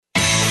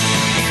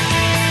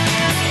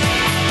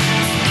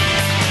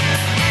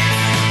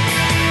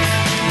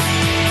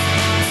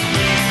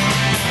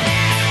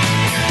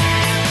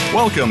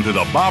Welcome to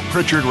the Bob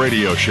Pritchard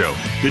Radio Show.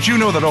 Did you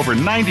know that over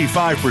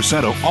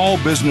 95% of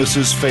all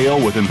businesses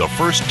fail within the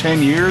first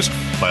 10 years?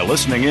 By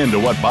listening in to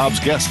what Bob's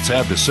guests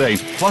have to say,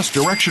 plus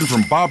direction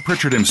from Bob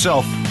Pritchard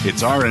himself,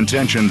 it's our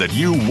intention that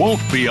you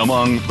won't be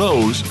among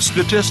those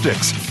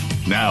statistics.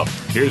 Now,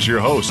 here's your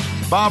host,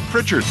 Bob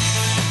Pritchard.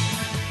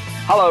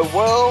 Hello,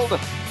 world.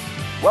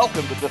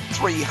 Welcome to the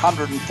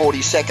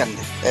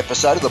 342nd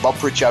episode of the Bob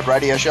Pritchard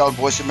Radio Show on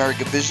Voice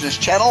America Business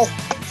Channel.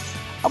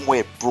 And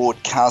we're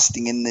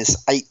broadcasting in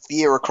this 8th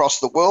year across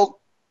the world.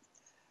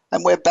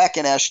 And we're back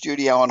in our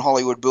studio on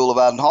Hollywood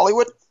Boulevard in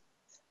Hollywood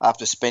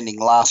after spending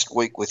last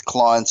week with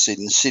clients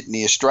in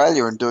Sydney,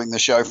 Australia, and doing the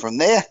show from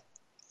there.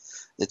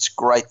 It's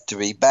great to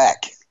be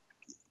back.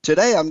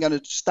 Today I'm going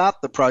to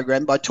start the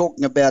program by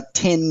talking about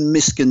 10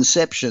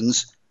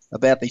 misconceptions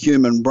about the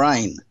human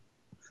brain.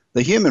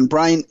 The human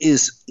brain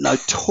is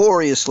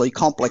notoriously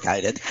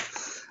complicated,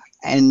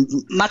 and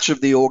much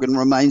of the organ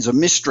remains a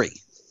mystery.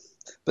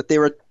 But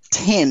there are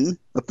 10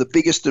 of the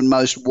biggest and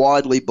most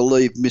widely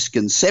believed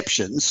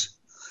misconceptions.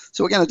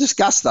 So we're going to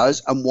discuss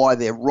those and why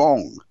they're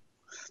wrong.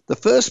 The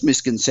first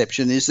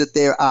misconception is that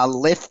there are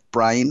left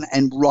brain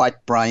and right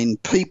brain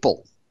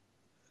people.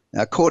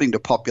 Now, according to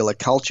popular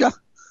culture,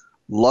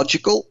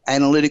 logical,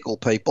 analytical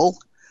people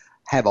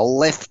have a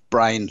left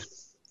brain,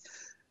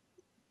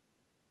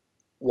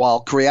 while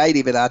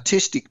creative and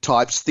artistic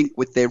types think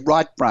with their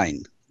right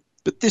brain.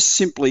 But this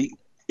simply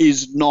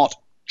is not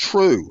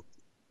true.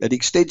 An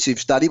extensive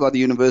study by the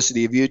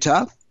University of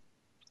Utah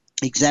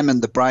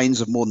examined the brains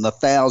of more than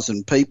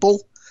 1,000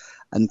 people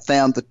and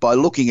found that by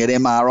looking at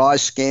MRI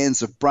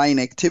scans of brain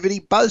activity,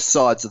 both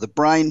sides of the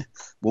brain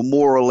were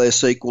more or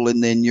less equal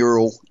in their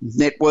neural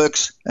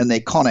networks and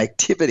their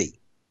connectivity.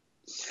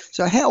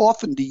 So how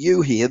often do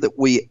you hear that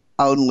we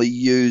only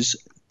use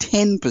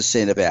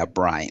 10% of our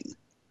brain?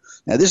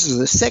 Now, this is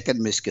the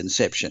second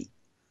misconception.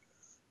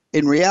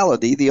 In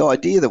reality, the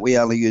idea that we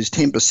only use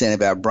 10%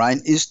 of our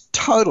brain is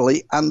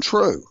totally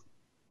untrue.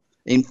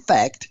 In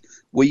fact,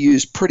 we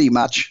use pretty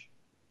much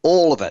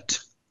all of it.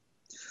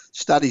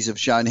 Studies have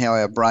shown how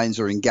our brains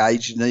are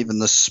engaged in even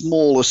the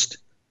smallest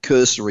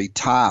cursory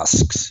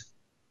tasks.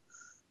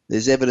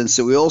 There's evidence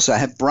that we also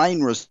have brain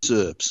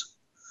reserves.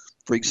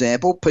 For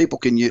example, people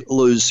can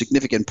lose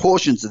significant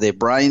portions of their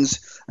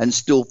brains and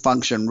still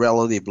function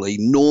relatively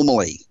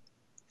normally.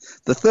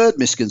 The third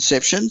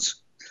misconception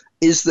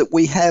is that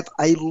we have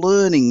a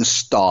learning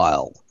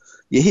style.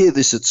 You hear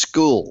this at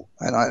school,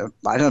 and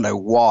I don't know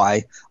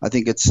why. I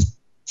think it's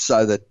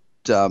so that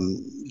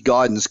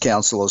guidance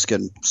counsellors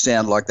can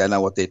sound like they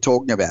know what they're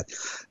talking about.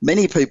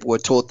 Many people were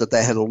taught that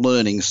they had a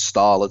learning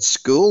style at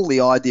school.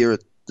 The idea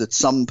that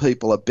some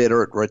people are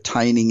better at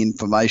retaining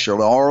information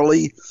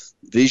orally,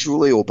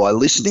 visually, or by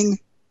listening.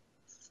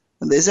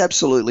 And there's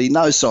absolutely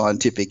no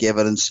scientific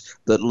evidence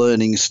that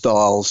learning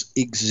styles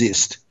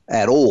exist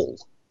at all.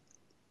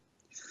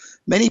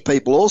 Many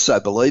people also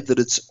believe that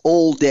it's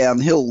all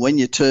downhill when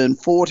you turn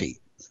 40.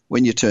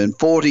 When you turn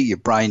 40, your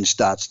brain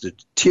starts to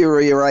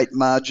deteriorate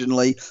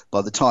marginally.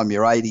 By the time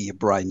you're 80, your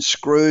brain's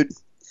screwed.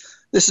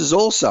 This is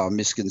also a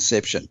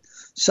misconception.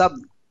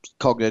 Some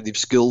cognitive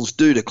skills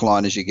do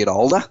decline as you get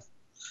older.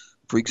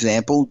 For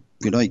example,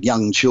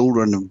 young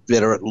children are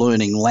better at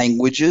learning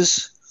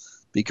languages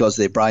because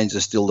their brains are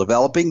still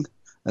developing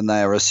and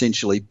they are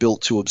essentially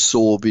built to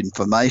absorb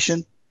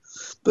information.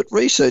 But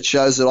research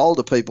shows that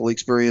older people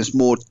experience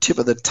more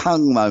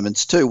tip-of-the-tongue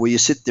moments too, where you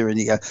sit there and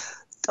you go,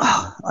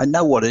 oh, I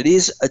know what it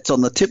is. It's on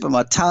the tip of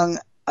my tongue.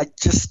 I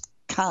just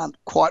can't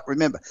quite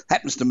remember.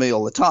 Happens to me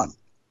all the time.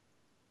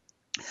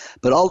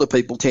 But older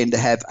people tend to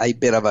have a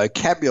better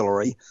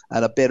vocabulary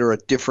and are better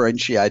at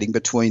differentiating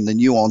between the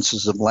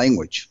nuances of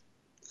language.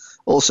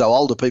 Also,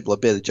 older people are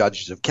better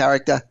judges of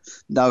character,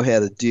 know how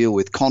to deal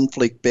with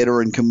conflict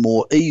better, and can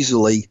more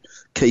easily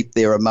keep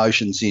their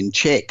emotions in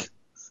check,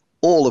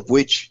 all of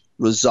which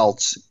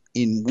results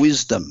in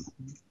wisdom.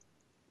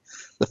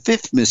 The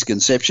fifth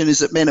misconception is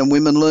that men and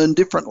women learn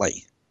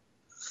differently.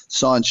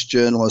 Science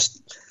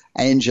journalist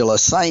Angela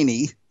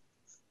Saini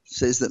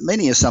says that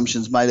many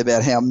assumptions made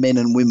about how men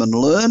and women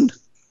learn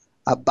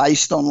are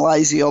based on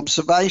lazy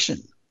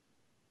observation.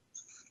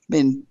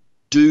 Men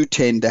do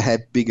tend to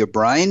have bigger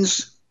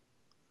brains,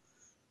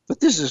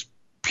 but this is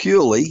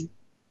purely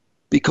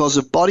because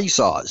of body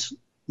size,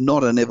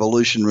 not an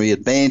evolutionary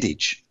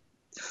advantage.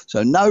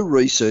 So no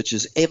research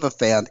has ever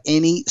found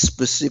any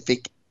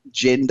specific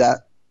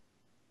gender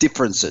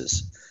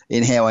differences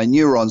in how our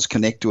neurons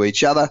connect to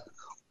each other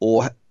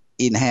or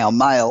in how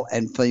male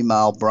and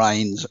female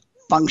brains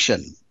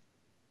function.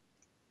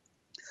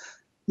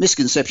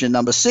 Misconception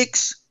number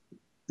 6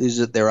 is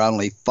that there are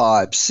only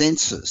 5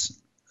 senses.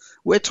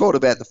 We're taught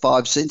about the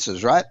 5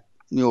 senses, right?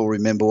 You'll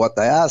remember what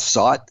they are: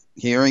 sight,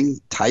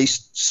 hearing,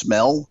 taste,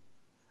 smell,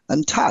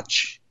 and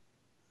touch.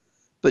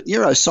 But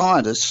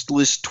neuroscientists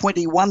list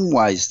 21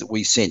 ways that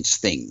we sense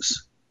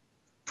things.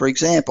 For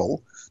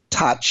example,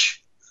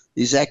 touch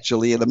is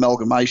actually an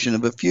amalgamation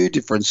of a few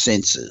different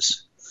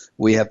senses.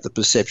 We have the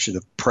perception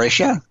of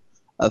pressure,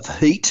 of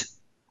heat,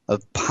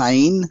 of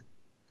pain,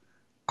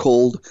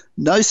 called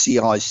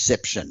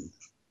nociception.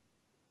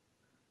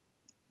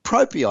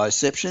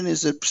 Proprioception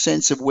is a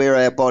sense of where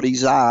our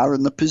bodies are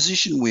and the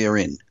position we're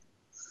in,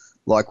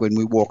 like when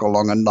we walk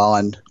along a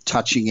line,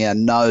 touching our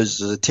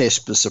nose as a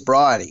test for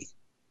sobriety.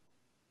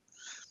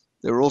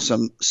 There are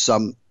also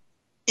some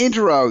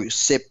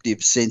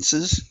interoceptive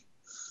senses,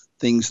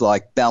 things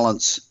like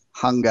balance,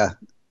 hunger,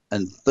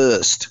 and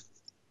thirst.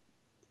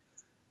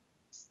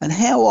 And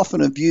how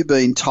often have you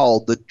been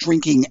told that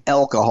drinking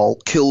alcohol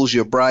kills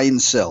your brain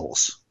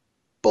cells?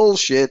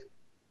 Bullshit.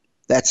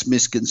 That's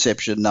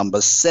misconception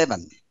number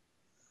 7.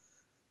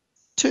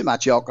 Too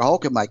much alcohol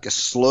can make us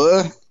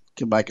slur,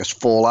 can make us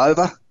fall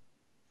over.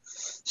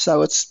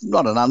 So it's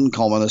not an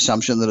uncommon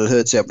assumption that it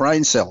hurts our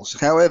brain cells.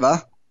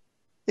 However,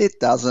 it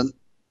doesn't.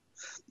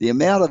 The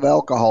amount of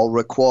alcohol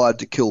required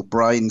to kill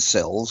brain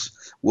cells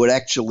would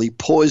actually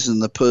poison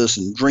the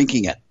person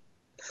drinking it.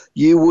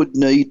 You would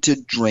need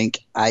to drink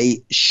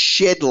a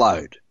shed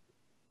load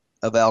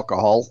of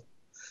alcohol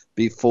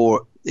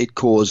before it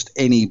caused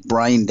any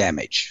brain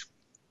damage.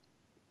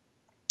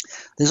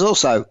 There's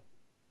also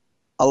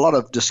a lot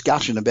of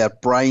discussion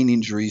about brain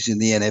injuries in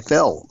the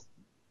NFL.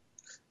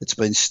 It's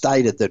been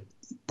stated that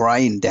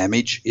brain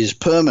damage is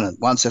permanent.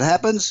 Once it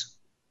happens,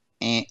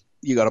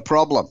 you got a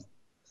problem.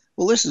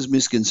 Well, this is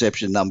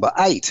misconception number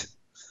 8.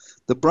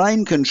 The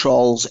brain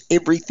controls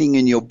everything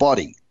in your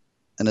body,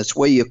 and it's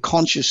where your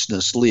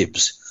consciousness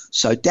lives.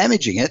 So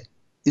damaging it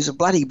is a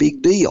bloody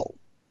big deal.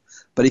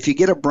 But if you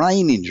get a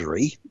brain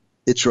injury,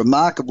 it's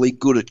remarkably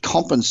good at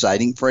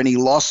compensating for any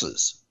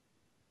losses.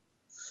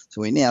 So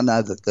we now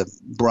know that the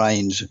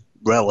brain's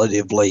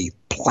relatively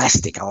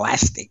plastic,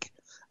 elastic,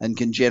 and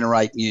can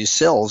generate new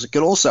cells. It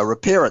can also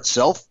repair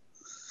itself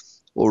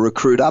or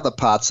recruit other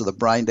parts of the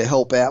brain to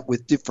help out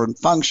with different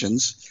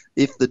functions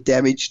if the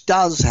damage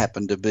does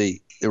happen to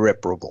be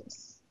irreparable.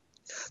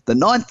 The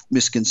 9th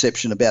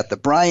misconception about the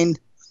brain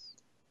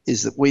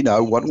is that we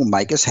know what will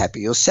make us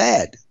happy or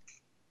sad.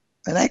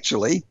 And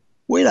actually,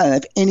 we don't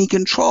have any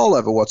control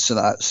over what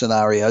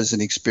scenarios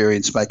and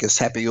experience make us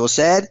happy or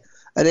sad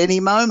at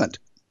any moment.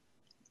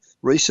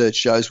 Research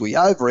shows we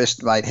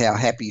overestimate how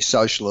happy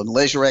social and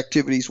leisure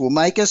activities will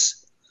make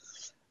us,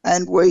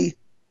 and we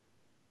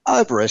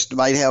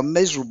overestimate how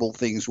miserable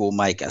things will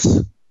make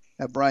us.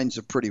 Our brains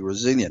are pretty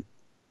resilient.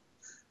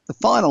 The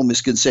final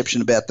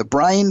misconception about the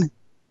brain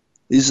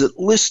is that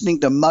listening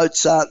to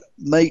Mozart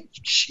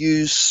makes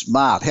you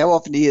smart. How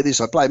often do you hear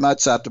this? I play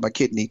Mozart to my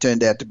kid and he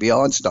turned out to be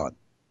Einstein.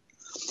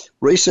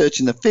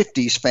 Research in the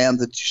 50s found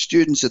that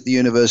students at the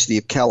University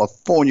of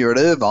California at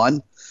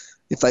Irvine,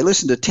 if they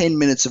listened to 10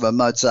 minutes of a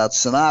Mozart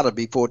sonata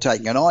before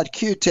taking an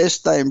IQ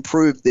test, they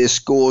improved their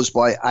scores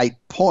by 8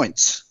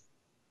 points.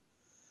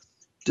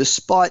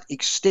 Despite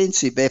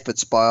extensive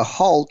efforts by a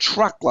whole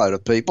truckload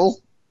of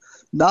people,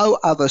 no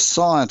other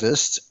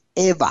scientists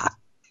ever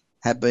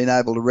have been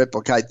able to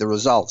replicate the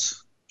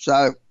results.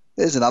 So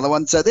there's another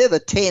one. So they're the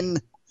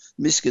 10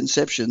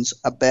 misconceptions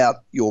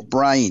about your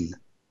brain.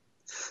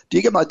 Do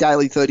you get my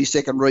daily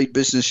 30-second read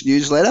business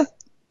newsletter?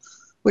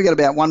 We got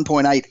about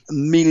 1.8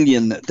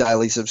 million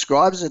daily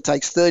subscribers. It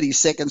takes 30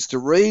 seconds to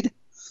read,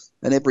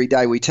 and every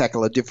day we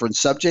tackle a different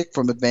subject,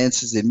 from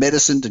advances in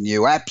medicine to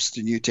new apps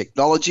to new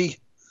technology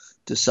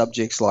to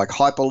subjects like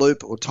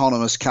Hyperloop,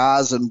 autonomous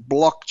cars, and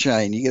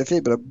blockchain. You get a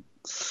fair bit of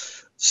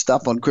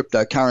stuff on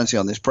cryptocurrency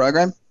on this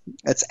program.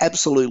 It's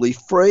absolutely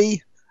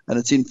free, and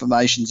its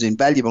information's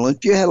invaluable. And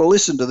if you had a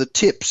listen to the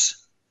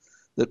tips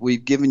that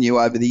we've given you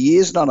over the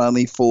years, not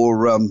only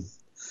for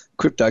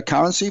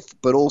cryptocurrency,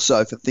 but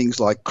also for things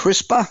like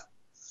CRISPR,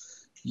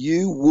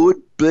 you would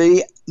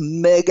be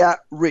mega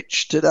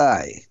rich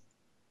today.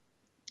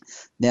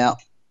 Now,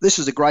 this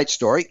is a great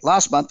story.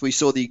 Last month, we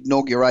saw the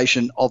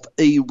inauguration of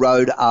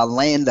E-Road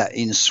Arlanda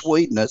in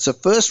Sweden. It's the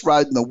first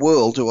road in the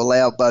world to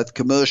allow both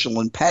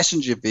commercial and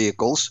passenger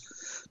vehicles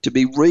to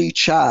be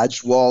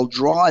recharged while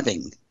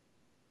driving.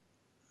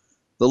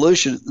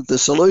 The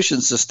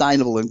solution's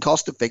sustainable and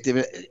cost-effective.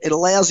 It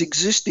allows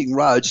existing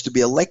roads to be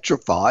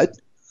electrified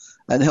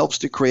and helps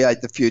to create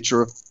the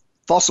future of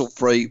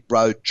fossil-free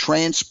road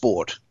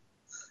transport.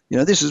 You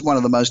know, this is one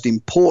of the most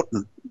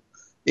important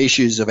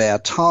issues of our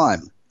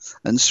time,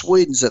 and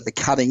Sweden's at the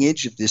cutting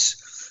edge of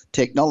this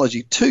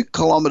technology. 2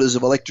 kilometres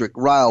of electric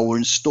rail were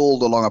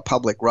installed along a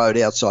public road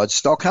outside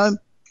Stockholm,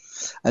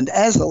 and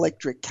as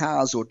electric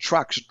cars or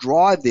trucks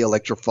drive the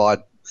electrified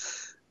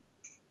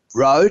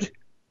road,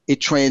 it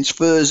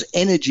transfers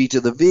energy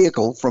to the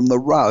vehicle from the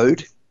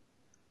road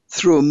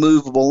through a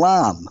movable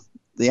arm.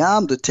 The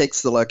arm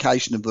detects the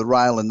location of the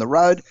rail in the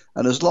road,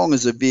 and as long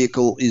as the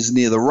vehicle is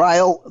near the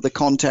rail, the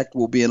contact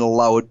will be in a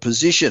lowered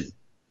position.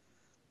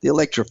 The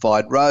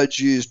electrified roads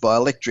used by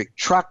electric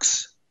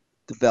trucks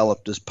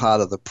developed as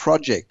part of the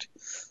project.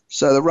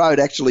 So the road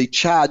actually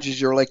charges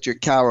your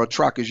electric car or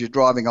truck as you're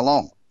driving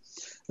along.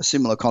 A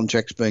similar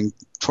contract's being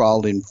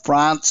trialled in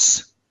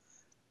France.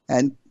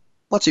 And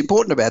what's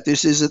important about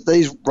this is that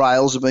these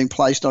rails are being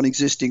placed on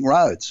existing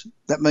roads.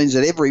 That means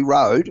that every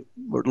road,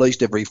 or at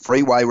least every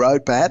freeway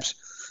road perhaps,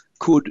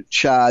 could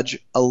charge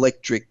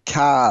electric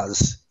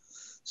cars.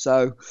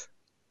 So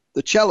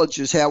the challenge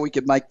is how we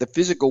can make the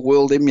physical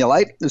world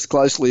emulate as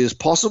closely as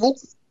possible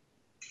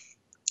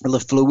the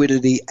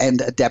fluidity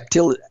and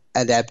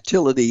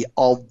adaptability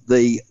of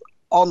the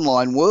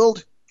online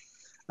world,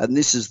 and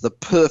this is the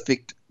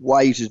perfect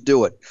way to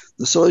do it.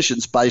 The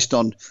solution's based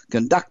on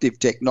conductive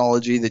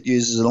technology that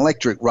uses an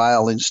electric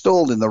rail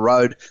installed in the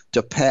road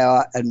to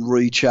power and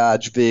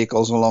recharge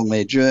vehicles along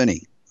their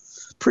journey.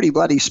 Pretty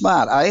bloody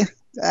smart, eh?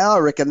 I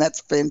reckon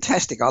that's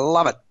fantastic. I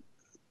love it.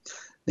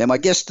 Now, my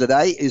guest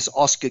today is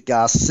Oscar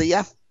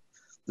Garcia,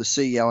 the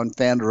CEO and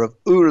founder of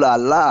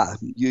Ulala,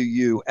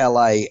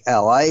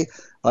 Uulala.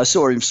 I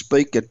saw him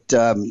speak at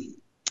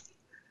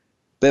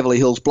Beverly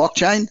Hills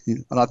Blockchain,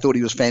 and I thought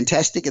he was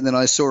fantastic. And then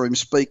I saw him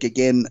speak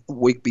again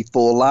week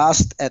before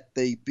last at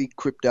the big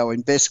Crypto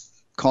Invest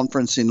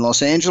conference in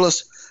Los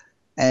Angeles.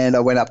 And I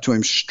went up to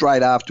him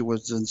straight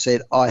afterwards and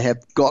said, I have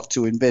got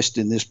to invest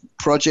in this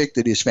project.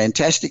 It is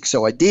fantastic.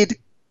 So I did.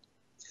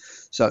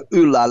 So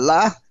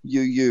Ulala,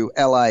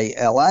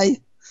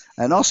 Uulala.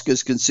 And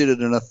Oscar's considered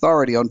an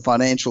authority on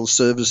financial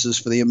services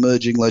for the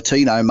emerging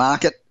Latino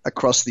market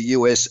across the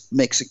US,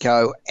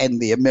 Mexico, and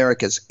the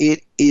Americas.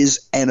 It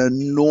is an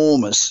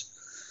enormous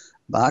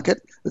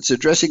market. It's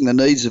addressing the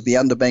needs of the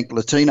underbanked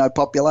Latino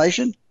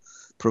population,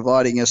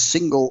 providing a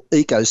single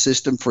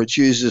ecosystem for its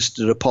users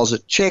to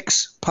deposit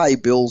checks, pay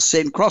bills,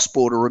 send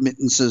cross-border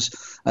remittances,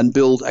 and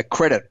build a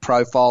credit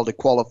profile to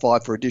qualify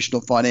for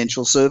additional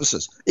financial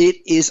services. It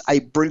is a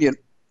brilliant,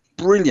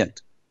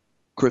 brilliant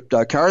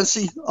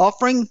cryptocurrency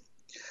offering.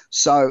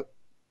 So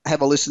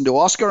have a listen to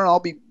Oscar, and I'll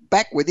be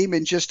back with him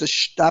in just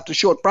after a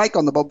short break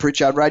on the Bob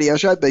Pritchard Radio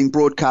Show, being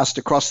broadcast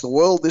across the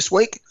world this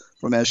week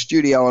from our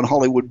studio on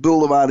Hollywood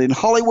Boulevard in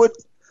Hollywood,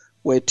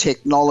 where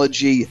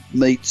technology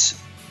meets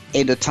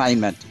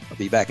entertainment. I'll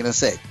be back in a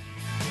sec.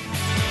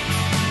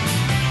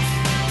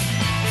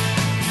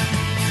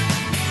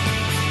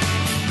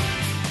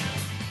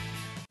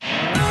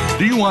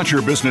 Do you want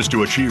your business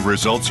to achieve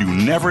results you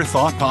never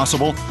thought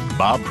possible?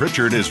 Bob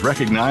Pritchard is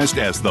recognized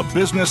as the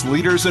Business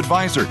Leader's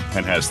Advisor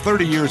and has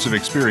 30 years of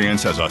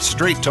experience as a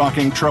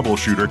straight-talking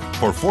troubleshooter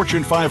for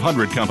Fortune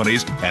 500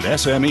 companies and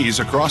SMEs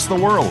across the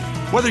world.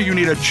 Whether you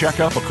need a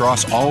checkup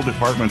across all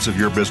departments of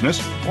your business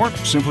or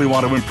simply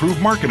want to improve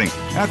marketing,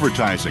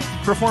 advertising,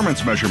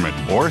 performance measurement,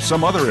 or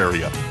some other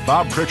area,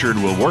 Bob Pritchard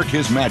will work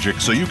his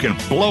magic so you can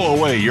blow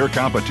away your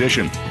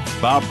competition.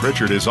 Bob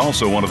Pritchard is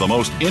also one of the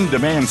most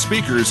in-demand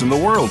speakers in the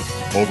world.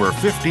 Over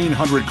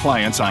 1,500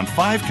 clients on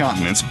 5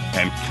 continents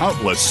and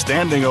countless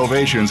standing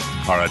ovations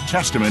are a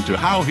testament to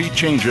how he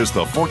changes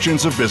the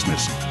fortunes of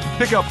business.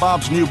 Pick up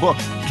Bob's new book,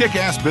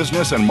 Kick-Ass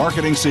Business and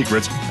Marketing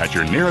Secrets, at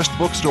your nearest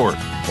bookstore,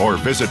 or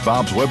visit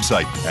Bob's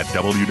website at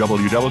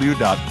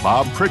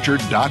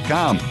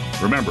www.bobpritchard.com.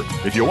 Remember,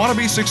 if you want to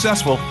be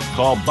successful,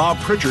 call Bob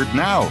Pritchard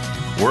now.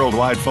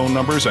 Worldwide phone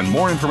numbers and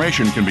more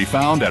information can be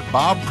found at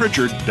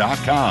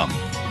bobpritchard.com.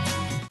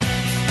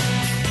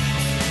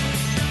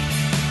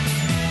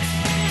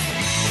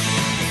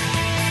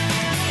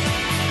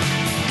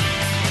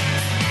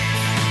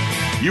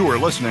 You are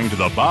listening to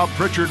the Bob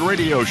Pritchard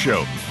Radio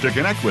Show. To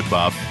connect with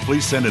Bob,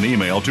 please send an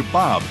email to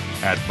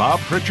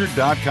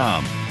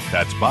bob@bobpritchard.com.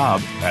 That's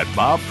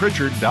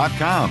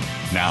bob@bobpritchard.com.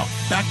 Now,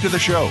 back to the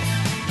show.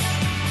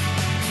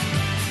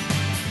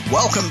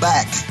 Welcome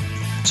back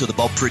to the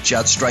Bob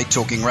Pritchard Straight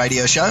Talking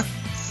Radio Show.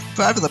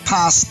 For over the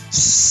past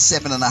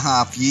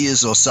 7.5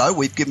 years or so,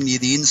 we've given you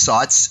the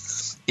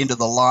insights into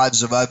the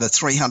lives of over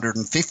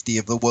 350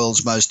 of the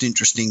world's most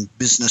interesting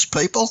business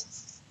people.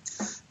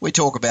 We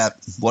talk about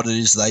what it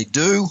is they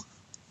do,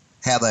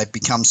 how they've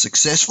become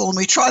successful, and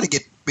we try to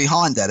get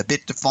behind that a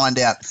bit to find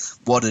out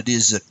what it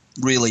is that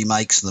really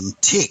makes them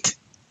tick.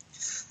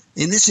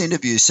 In this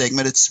interview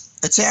segment,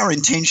 it's our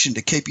intention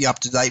to keep you up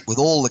to date with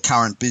all the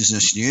current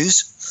business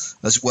news,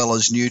 as well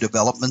as new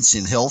developments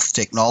in health,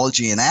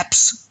 technology, and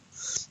apps,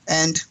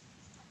 and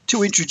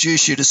to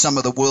introduce you to some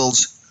of the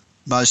world's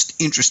most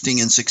interesting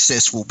and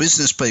successful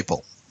business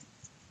people.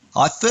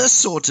 I first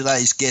saw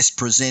today's guest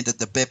present at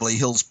the Beverly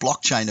Hills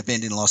Blockchain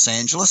event in Los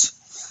Angeles,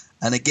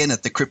 and again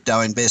at the Crypto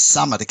Invest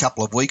Summit a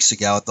couple of weeks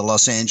ago at the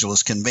Los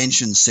Angeles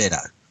Convention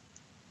Center.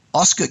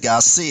 Oscar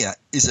Garcia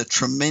is a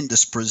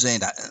tremendous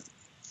presenter,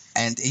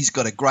 and he's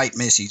got a great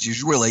message.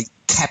 He's really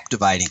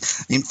captivating.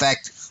 In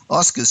fact,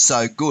 Oscar's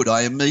so good,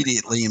 I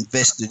immediately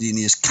invested in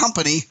his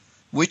company,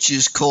 which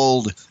is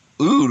called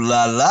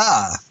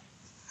Ulala.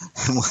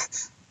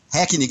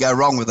 How can you go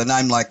wrong with a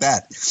name like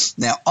that?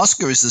 Now,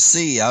 Oscar is the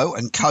CEO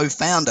and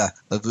co-founder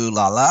of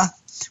Ulala,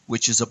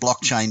 which is a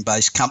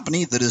blockchain-based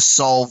company that has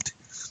solved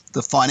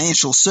the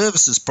financial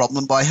services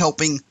problem by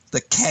helping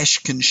the cash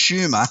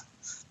consumer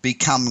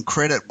become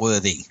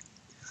creditworthy.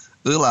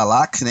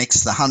 Ulala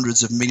connects the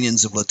hundreds of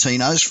millions of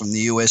Latinos from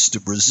the US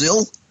to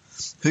Brazil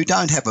who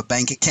don't have a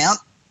bank account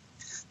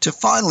to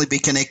finally be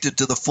connected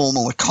to the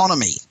formal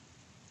economy.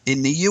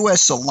 In the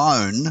US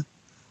alone,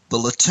 the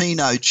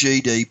Latino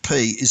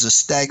GDP is a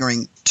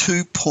staggering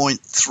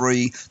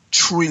 $2.3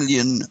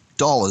 trillion.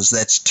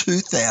 That's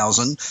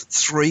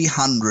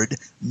 $2,300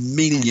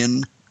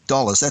 million.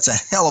 That's a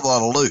hell of a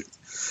lot of loot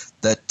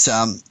that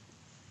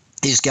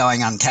is going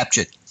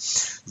uncaptured.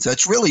 So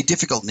it's really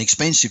difficult and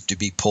expensive to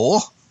be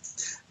poor.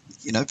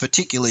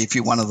 particularly if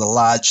you're one of the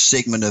large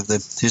segment of the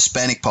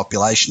Hispanic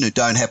population who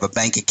don't have a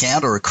bank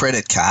account or a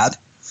credit card,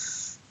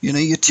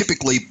 you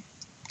typically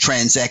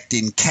transact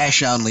in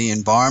cash-only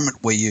environment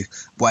where you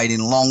wait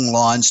in long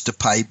lines to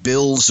pay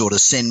bills or to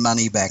send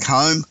money back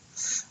home.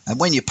 And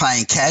when you're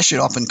paying cash, it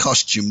often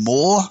costs you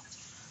more.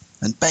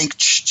 And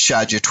banks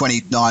charge you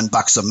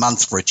 $29 a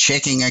month for a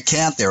checking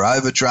account. There are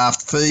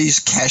overdraft fees,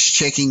 cash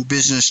checking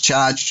business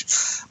charge.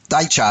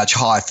 They charge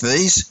high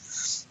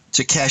fees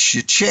to cash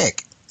your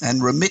check.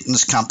 And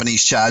remittance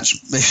companies charge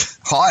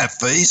higher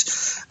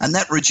fees, and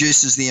that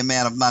reduces the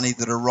amount of money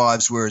that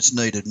arrives where it's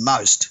needed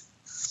most.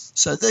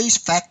 So these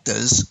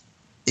factors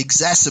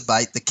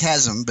exacerbate the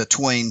chasm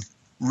between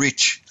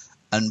rich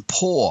and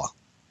poor.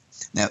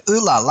 Now,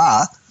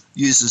 Oohlala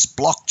uses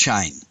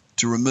blockchain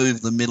to remove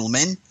the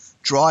middlemen,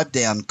 drive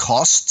down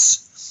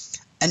costs,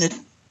 and it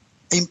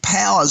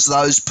empowers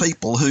those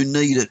people who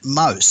need it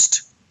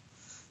most.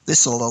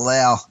 This will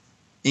allow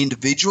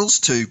individuals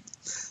to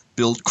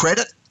build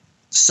credit,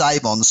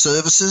 save on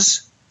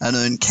services, and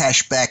earn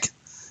cash back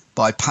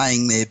by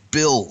paying their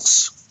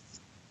bills.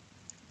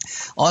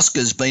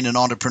 Oscar's been an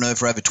entrepreneur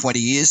for over 20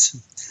 years,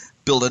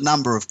 built a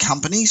number of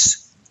companies,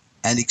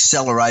 and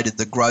accelerated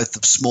the growth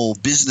of small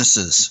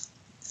businesses.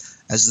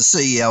 As the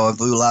CEO of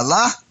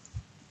Oohlala,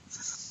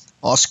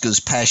 Oscar's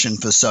passion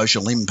for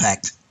social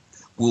impact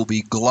will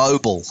be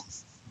global.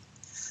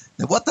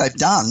 Now, what they've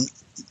done,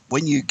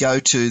 when you go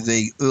to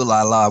the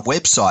Oohlala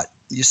website,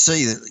 you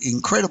see an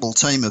incredible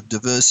team of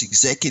diverse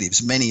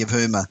executives, many of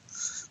whom are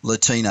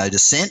Latino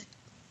descent.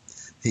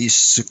 He's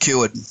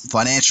secured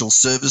financial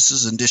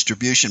services and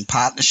distribution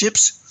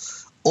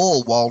partnerships,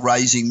 all while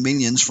raising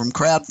millions from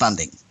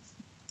crowdfunding.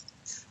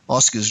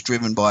 Oscar's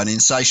driven by an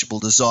insatiable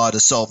desire to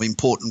solve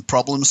important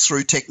problems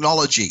through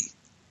technology.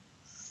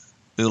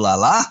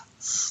 Oohlala,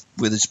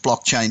 with its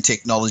blockchain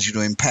technology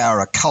to empower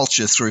a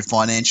culture through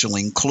financial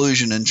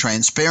inclusion and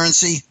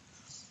transparency,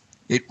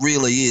 it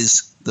really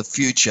is the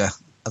future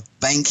of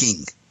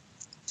banking.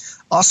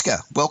 Oscar,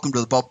 welcome to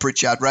the Bob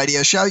Pritchard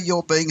Radio Show.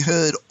 You're being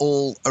heard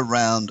all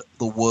around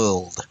the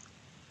world.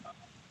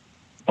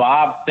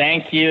 Bob,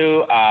 thank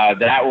you.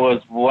 That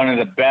was one of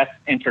the best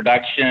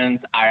introductions.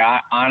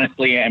 I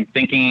honestly am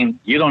thinking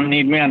you don't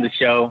need me on the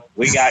show.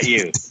 We got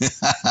you.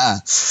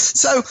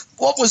 So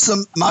what was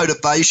the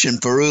motivation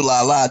for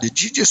Oohlala?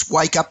 Did you just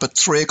wake up at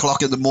 3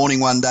 o'clock in the morning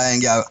one day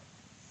and go,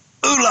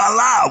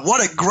 Oohlala,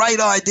 what a great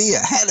idea?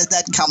 How did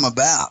that come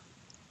about?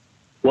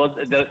 Well,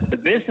 the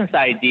business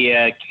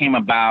idea came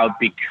about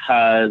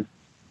because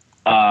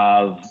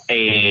of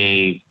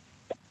a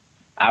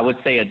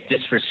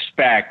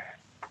disrespect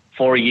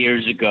 4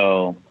 years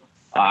ago.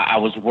 I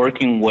was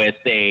working with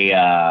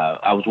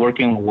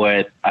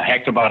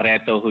Hector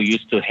Barreto, who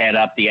used to head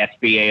up the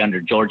SBA under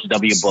George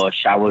W.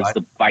 Bush. I was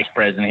the vice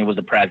president. He was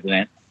the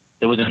president.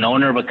 There was an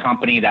owner of a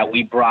company that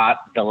we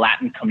brought the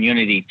Latin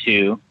community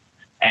to,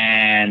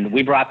 and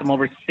we brought them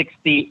over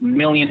 $60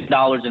 million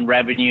in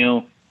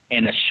revenue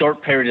in a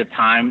short period of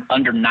time,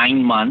 under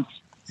 9 months.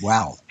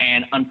 Wow.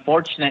 And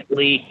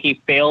unfortunately, he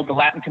failed the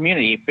Latin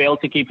community. He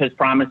failed to keep his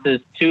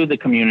promises to the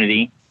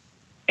community.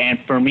 And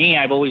for me,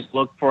 I've always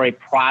looked for a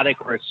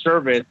product or a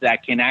service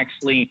that can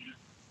actually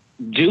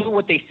do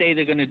what they say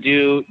they're going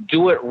to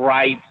do it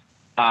right,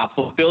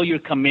 fulfill your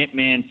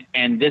commitment,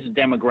 and this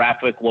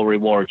demographic will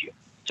reward you.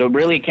 So it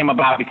really came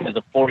about because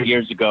of 4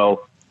 years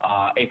ago,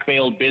 a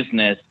failed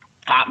business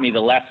taught me the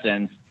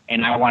lessons,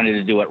 and I wanted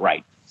to do it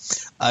right.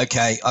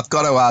 Okay, I've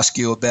got to ask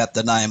you about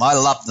the name. I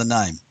love the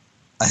name.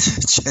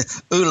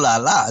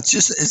 Oohlala,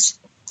 it's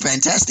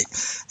fantastic.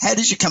 How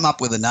did you come up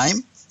with a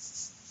name?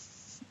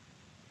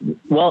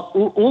 Well,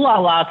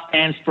 Oohlala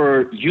stands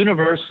for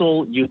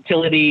Universal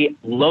Utility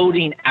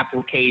Loading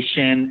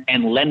Application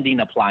and Lending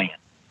Appliance.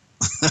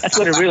 That's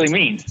what it really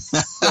means.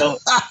 So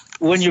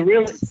when you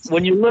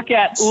look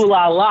at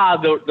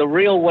Oohlala, the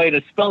real way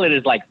to spell it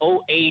is like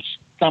OH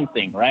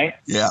something, right?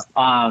 Yeah.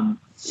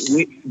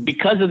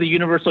 Because of the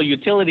universal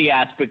utility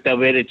aspect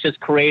of it, it just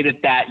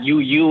created that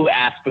UU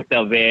aspect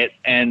of it,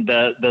 and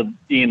the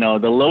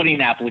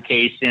loading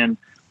application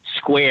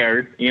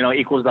squared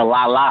equals the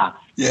la.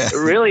 Yeah.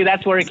 Really,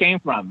 that's where it came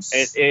from.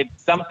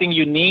 It's something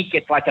unique.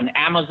 It's like an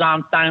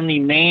Amazon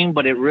sounding name,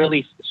 but it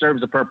really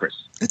serves a purpose.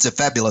 It's a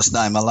fabulous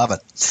name. I love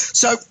it.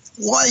 So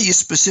why are you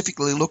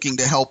specifically looking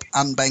to help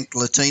unbanked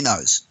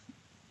Latinos?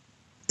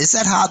 Is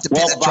that hard to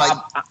penetrate?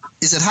 Bob,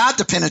 is it hard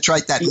to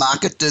penetrate that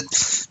market?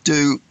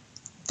 Do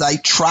they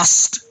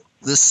trust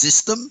the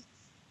system?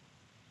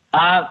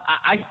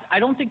 I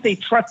don't think they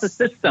trust the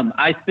system.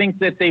 I think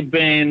that they've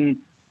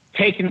been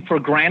taken for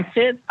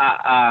granted.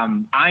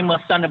 I'm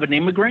a son of an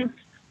immigrant.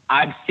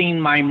 I've seen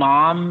my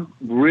mom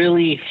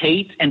really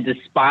hate and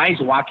despise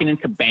walking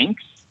into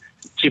banks.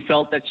 She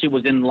felt that she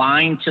was in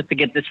line just to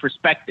get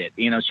disrespected.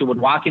 She would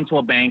walk into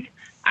a bank,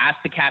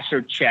 ask the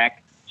cashier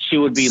check. She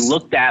would be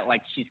looked at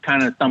like she's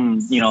kind of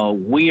some,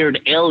 weird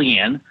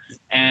alien.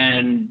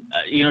 And,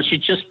 she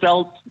just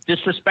felt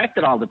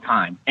disrespected all the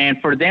time.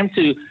 And for them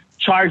to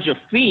charge a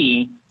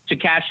fee to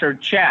cash her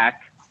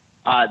check,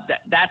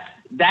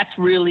 that's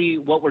really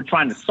what we're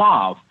trying to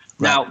solve.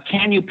 Now,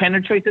 can you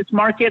penetrate this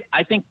market?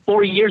 I think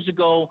 4 years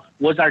ago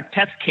was our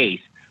test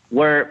case,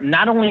 where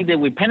not only did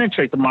we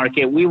penetrate the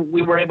market, we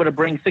were able to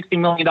bring $60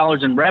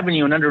 million in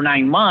revenue in under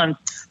 9 months.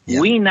 Yeah.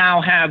 We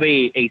now have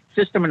a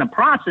system and a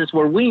process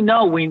where we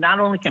know we not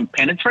only can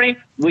penetrate,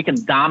 we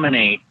can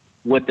dominate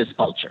with this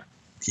culture.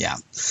 Yeah.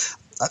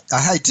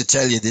 I hate to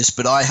tell you this,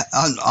 but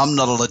I'm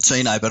not a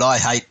Latino, but I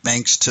hate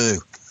banks too.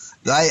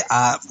 They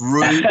are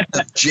rude,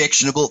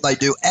 objectionable. They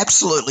do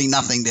absolutely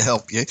nothing to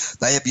help you.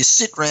 They have you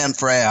sit around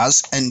for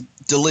hours and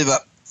deliver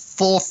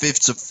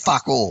 4/5 of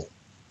fuck all.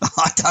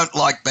 I don't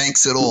like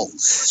banks at all.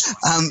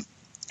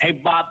 Hey,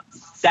 Bob,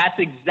 that's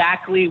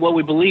exactly what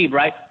we believe,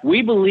 right?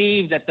 We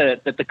believe that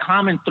the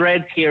common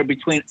threads here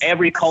between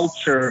every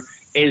culture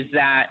is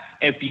that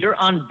if you're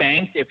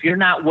unbanked, if you're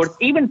not worth,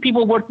 even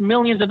people worth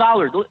millions of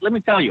dollars, let me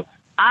tell you,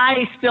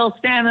 I still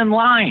stand in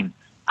line.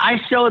 I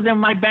show them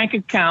my bank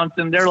accounts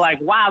and they're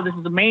like, wow, this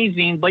is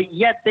amazing. But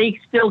yet they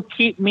still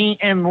keep me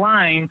in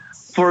line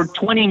for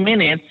 20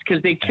 minutes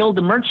because they killed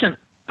the merchant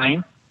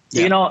line,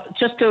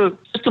 just to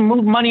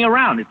move money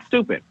around. It's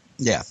stupid.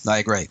 Yeah, I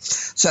agree.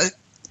 So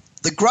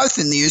the growth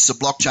in the use of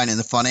blockchain in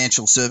the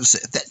financial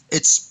services,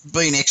 it's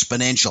been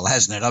exponential,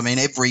 hasn't it? I mean,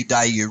 every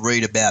day you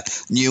read about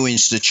new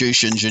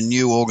institutions and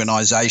new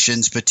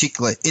organizations,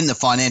 particularly in the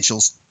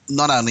financials,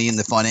 not only in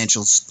the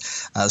financial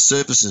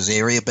services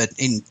area, but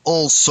in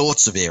all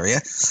sorts of area.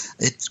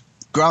 It's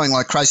growing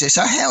like crazy.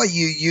 So how are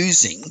you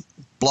using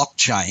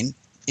blockchain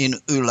in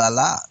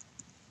Ulala?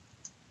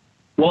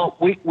 Well,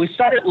 we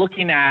started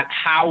looking at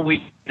how we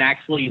can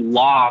actually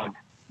log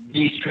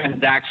these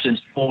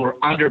transactions for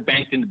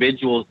underbanked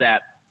individuals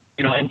that,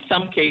 in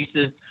some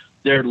cases,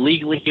 they're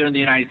legally here in the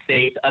United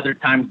States, other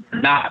times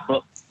they're not.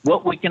 But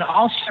what we can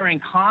all share in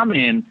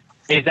common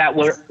is that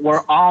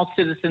we're all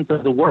citizens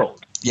of the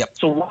world. Yep.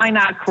 So why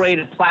not create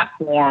a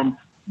platform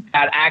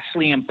that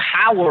actually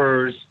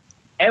empowers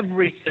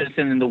every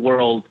citizen in the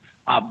world?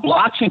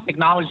 Blockchain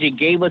technology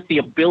gave us the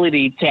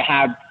ability to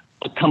have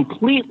a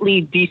completely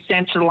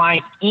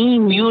decentralized,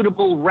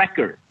 immutable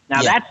record.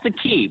 Now, That's the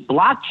key.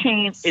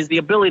 Blockchain is the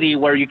ability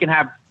where you can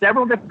have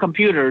several different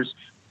computers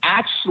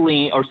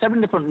or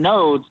 7 different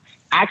nodes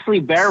actually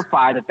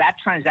verify that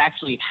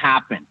transaction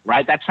happened,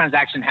 right? That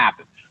transaction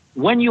happened.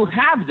 When you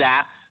have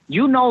that,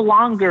 you no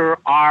longer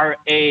are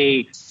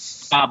a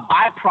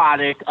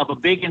byproduct of a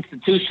big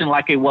institution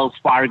like a Wells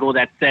Fargo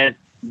that says,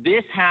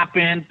 this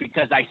happened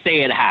because I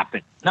say it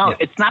happened. No,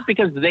 It's not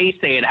because they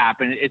say it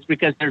happened. It's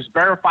because there's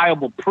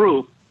verifiable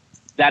proof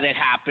that it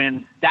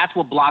happened. That's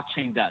what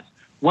blockchain does.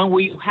 When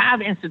we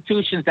have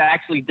institutions that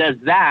actually does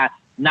that,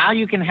 now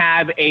you can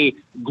have a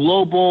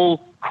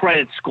global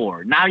credit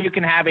score. Now you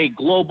can have a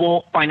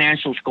global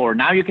financial score.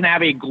 Now you can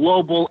have a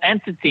global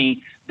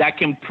entity that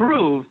can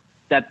prove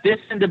that this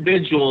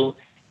individual,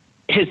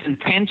 his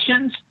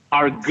intentions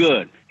are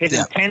good. His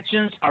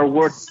intentions are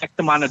worth X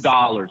amount of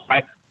dollars,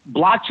 right?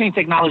 Blockchain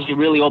technology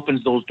really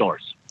opens those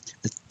doors.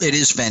 It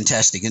is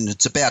fantastic, and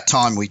it's about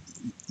time we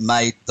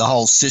made the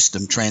whole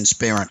system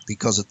transparent,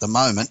 because at the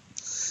moment,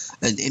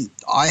 and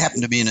I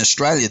happen to be in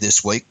Australia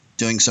this week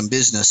doing some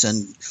business,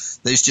 and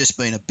there's just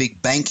been a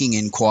big banking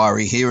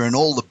inquiry here, and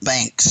all the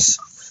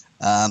banks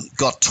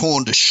got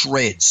torn to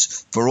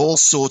shreds for all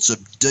sorts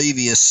of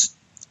devious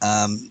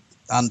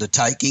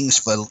undertakings,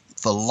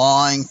 for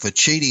lying, for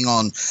cheating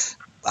on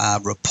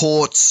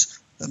reports,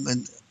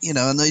 and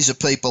these are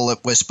people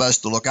that we're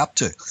supposed to look up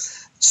to.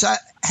 So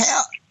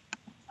how?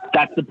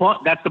 That's the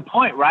point. That's the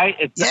point, right?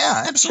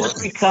 Absolutely.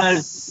 Just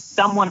because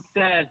someone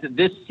says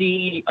this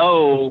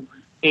CEO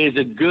is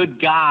a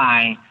good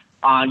guy,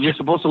 you're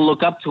supposed to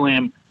look up to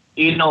him.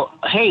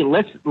 Hey,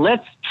 let's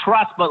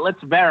trust, but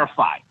let's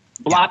verify.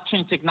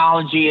 Blockchain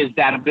technology is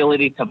that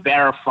ability to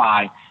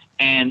verify,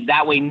 and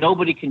that way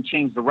nobody can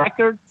change the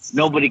record,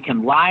 nobody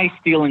can lie,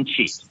 steal, and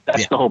cheat.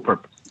 That's the whole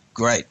purpose.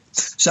 Great.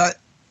 So,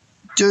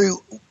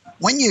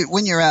 when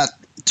you're out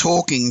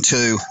talking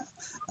to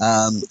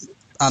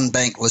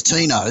unbanked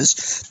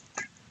Latinos,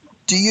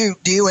 do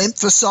you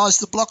emphasize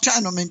the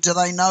blockchain? I mean, do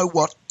they know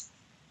what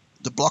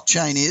the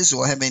blockchain is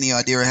or have any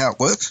idea how it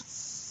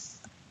works?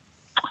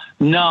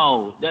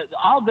 No.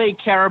 All they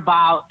care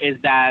about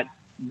is that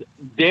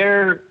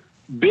their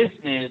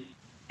business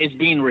is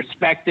being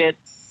respected.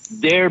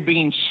 They're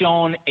being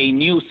shown a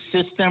new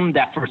system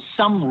that for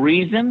some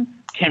reason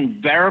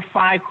can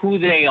verify who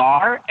they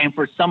are, and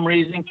for some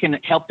reason can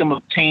help them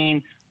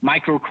obtain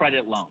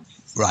microcredit loans.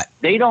 Right.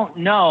 They don't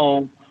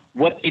know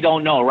what they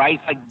don't know,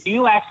 right? Like, do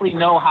you actually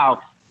know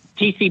how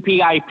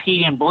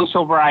TCP/IP and voice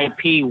over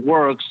IP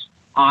works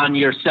on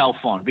your cell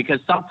phone? Because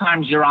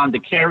sometimes you're on the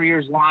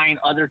carrier's line,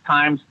 other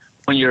times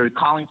when you're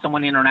calling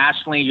someone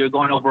internationally, you're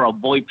going over a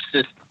VoIP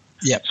system.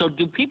 Yep. So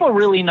do people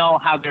really know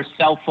how their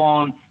cell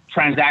phone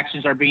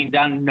transactions are being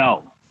done?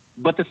 No.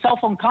 But the cell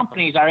phone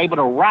companies are able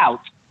to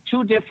route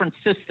 2 different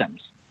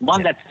systems,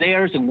 one that's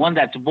theirs and one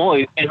that's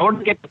VoIP, in order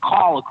to get the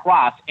call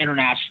across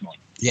internationally.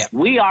 Yeah.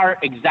 We are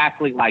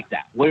exactly like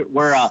that.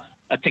 We're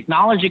a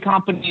technology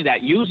company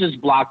that uses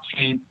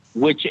blockchain,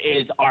 which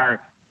is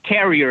our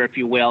carrier, if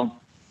you will,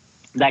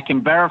 that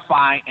can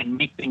verify and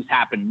make things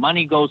happen.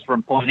 Money goes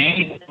from point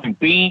A to point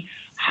B.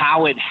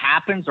 How it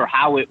happens or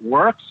how it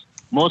works,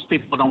 most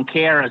people don't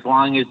care as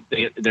long as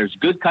there's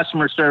good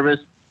customer service,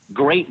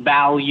 great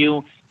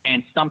value,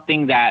 and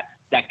something that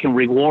can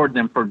reward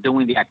them for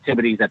doing the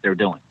activities that they're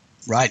doing.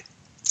 Right.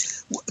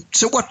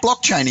 So what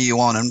blockchain are you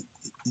on, and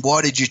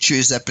why did you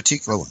choose that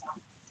particular one?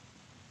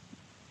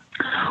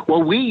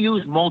 Well, we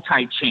use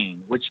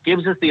multi-chain, which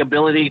gives us the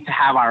ability to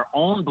have our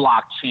own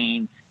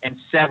blockchain in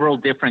several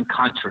different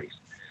countries.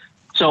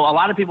 So a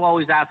lot of people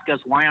always ask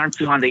us, why aren't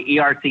you on the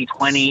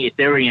ERC20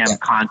 Ethereum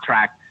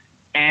contract?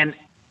 And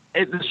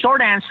the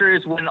short answer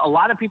is when a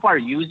lot of people are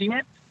using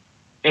it,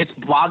 it's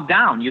bogged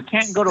down. You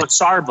can't go to a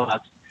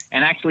Starbucks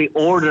and actually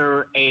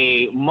order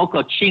a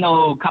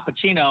mochaccino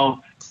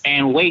cappuccino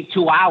and wait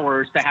 2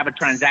 hours to have a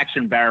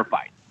transaction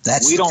verified.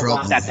 We don't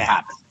want that to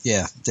happen.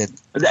 Yeah.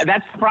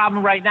 That's the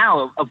problem right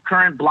now of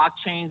current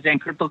blockchains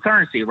and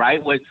cryptocurrency,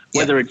 right?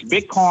 Whether it's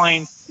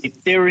Bitcoin,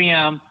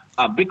 Ethereum,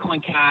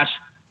 Bitcoin Cash,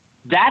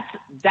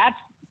 that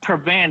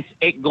prevents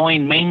it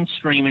going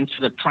mainstream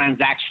into the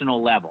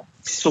transactional level.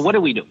 So what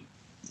do?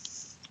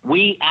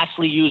 We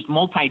actually used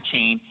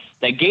multi-chain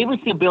that gave us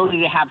the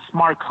ability to have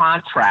smart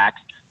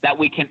contracts that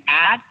we can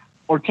add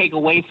or take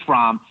away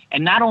from.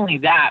 And not only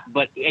that,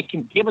 but it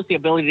can give us the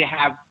ability to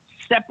have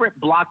separate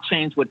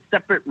blockchains with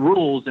separate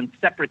rules in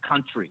separate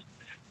countries.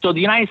 So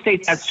the United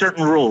States has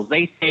certain rules.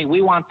 They say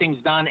we want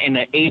things done in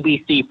an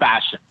ABC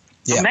fashion.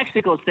 Yeah. So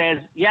Mexico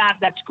says, yeah,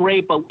 that's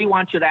great, but we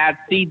want you to add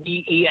C,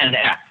 D, E, and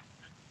F.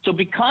 So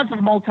because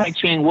of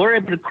multi-chain, we're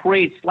able to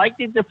create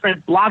slightly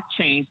different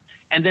blockchains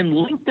and then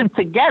link them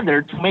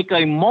together to make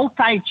a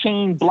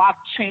multi-chain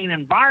blockchain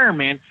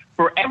environment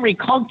for every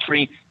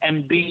country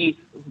and be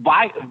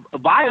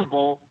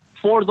viable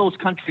for those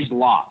countries'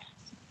 laws.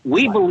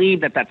 We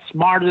believe that that's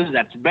smarter,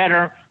 that's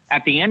better.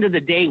 At the end of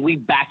the day, we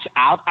batch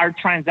out our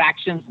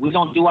transactions. We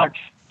don't do our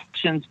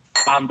transactions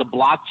on the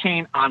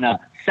blockchain on a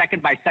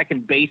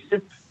second-by-second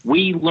basis.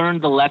 We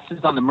learned the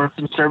lessons on the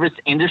merchant service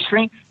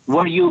industry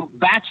where you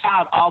batch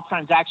out all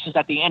transactions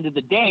at the end of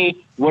the day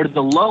where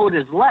the load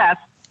is less,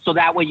 so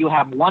that way you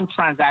have one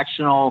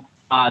transactional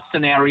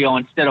scenario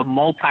instead of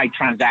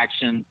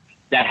multi-transactions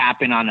that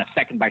happen on a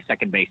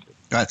second-by-second basis.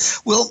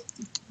 Right. Well,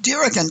 do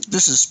you reckon,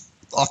 this is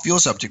off your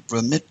subject for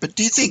a minute, but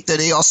do you think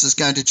that EOS is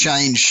going to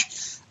change,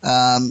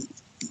 going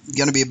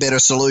to be a better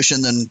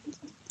solution than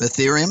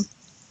Ethereum?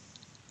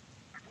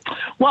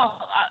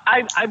 Well,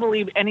 I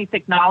believe any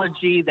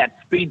technology that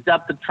speeds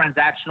up the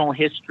transactional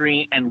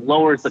history and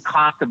lowers the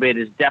cost of it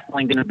is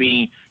definitely going to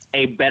be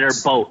a better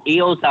boat.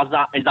 EOS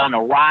is on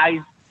a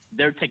rise.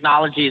 Their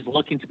technology is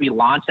looking to be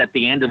launched at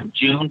the end of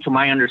June, to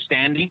my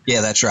understanding.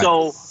 Yeah, that's right.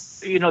 So,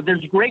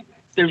 there's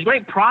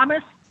great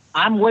promise.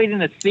 I'm waiting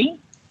to see.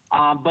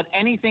 But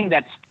anything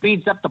that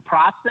speeds up the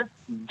process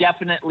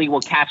definitely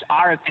will catch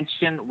our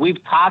attention.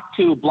 We've talked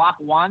to Block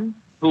One,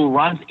 who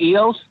runs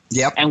EOS,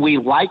 and we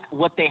like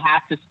what they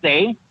have to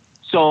say.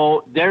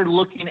 So they're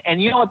looking,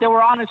 and you know what? They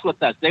were honest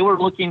with us. They were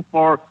looking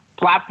for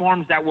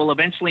platforms that will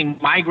eventually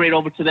migrate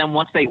over to them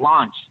once they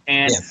launch.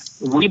 And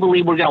we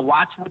believe we're going to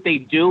watch what they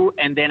do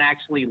and then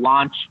actually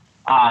launch.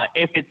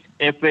 If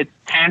it's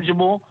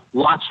tangible,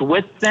 launch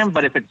with them.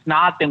 But if it's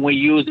not, then we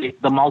use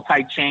the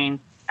multi-chain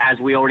as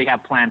we already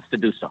have plans to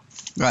do so.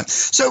 Right.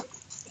 So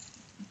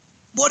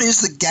what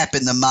is the gap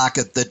in the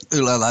market that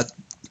Ulala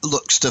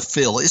looks to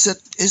fill? Is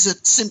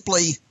it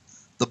simply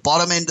the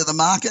bottom end of the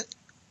market,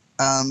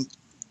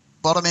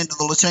 bottom end of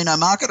the Latino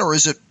market, or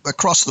is it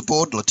across the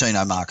board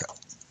Latino market?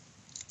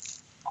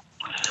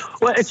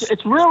 Well,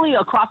 it's really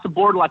across the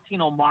board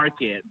Latino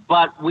market,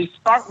 but we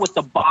start with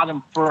the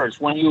bottom first.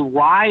 When you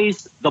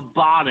rise the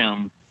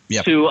bottom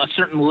to a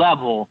certain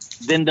level,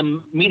 then the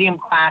medium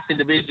class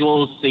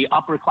individuals, the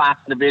upper class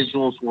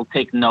individuals will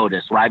take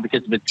notice, right?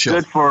 Because if it's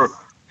good for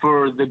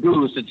the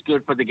goose, it's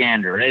good for the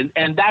gander.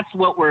 And that's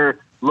what we're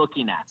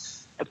looking at.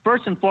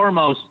 First and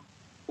foremost,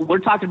 we're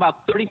talking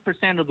about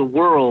 30% of the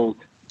world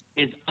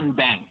is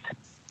unbanked.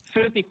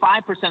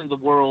 55% of the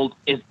world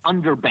is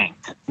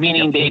underbanked,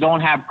 meaning they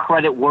don't have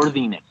credit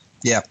worthiness.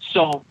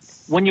 So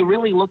when you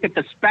really look at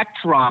the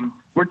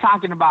spectrum, we're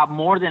talking about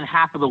more than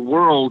half of the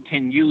world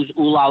can use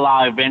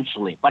Ulala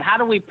eventually. But how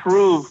do we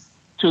prove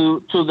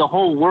to the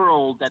whole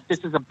world that this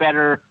is a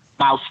better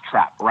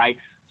mousetrap, right?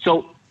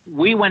 So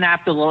we went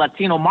after the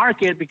Latino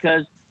market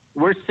because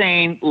we're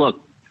saying,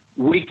 look,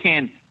 we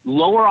can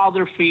lower all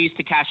their fees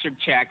to cash their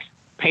checks,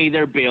 pay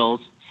their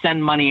bills,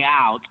 send money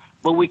out,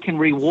 but we can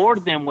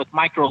reward them with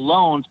micro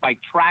loans by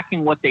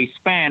tracking what they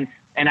spend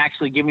and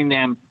actually giving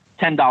them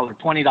 $10, $20,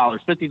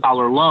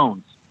 $50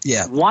 loans.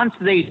 Once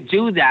they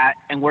do that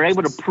and we're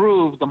able to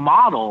prove the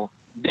model,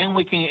 then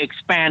we can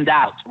expand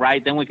out,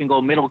 right? Then we can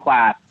go middle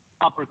class,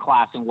 upper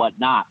class, and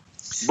whatnot.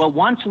 But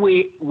once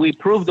we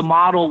prove the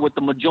model with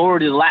the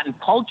majority of the Latin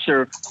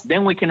culture,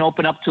 then we can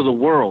open up to the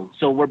world.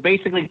 So we're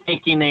basically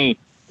taking a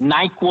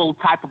NyQuil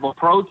type of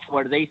approach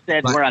where they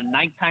said we're a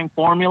nighttime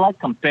formula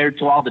compared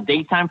to all the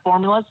daytime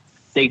formulas.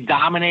 They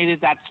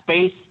dominated that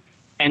space,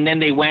 and then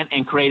they went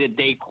and created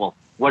DayQuil.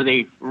 where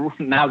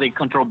they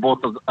control both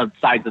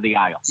sides of the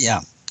aisle.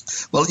 Yeah.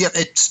 Well, yeah,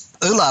 it's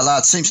ooh la la.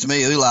 It seems to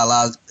me ooh la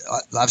la.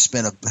 I've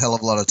spent a hell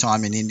of a lot of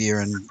time in India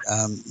and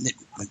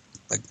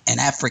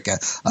Africa,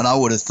 and I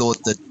would have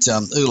thought that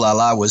ooh la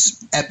la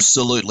was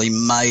absolutely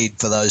made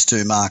for those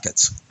two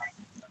markets.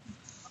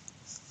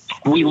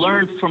 We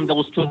learned from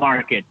those two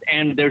markets,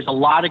 and there's a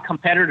lot of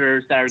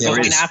competitors that are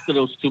going after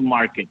those two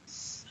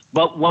markets.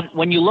 But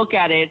when you look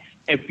at it,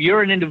 if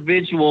you're an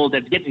individual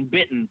that's getting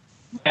bitten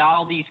by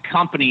all these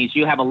companies,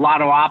 you have a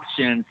lot of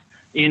options.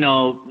 You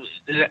know,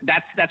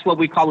 that's what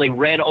we call a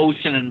red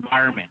ocean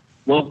environment.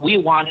 What we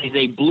want is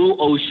a blue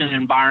ocean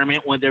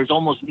environment where there's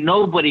almost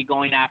nobody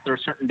going after a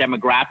certain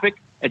demographic.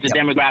 It's a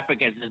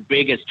demographic as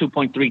big as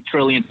 $2.3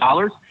 trillion,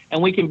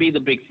 and we can be the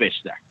big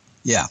fish there.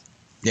 Yeah,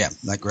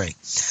 I agree.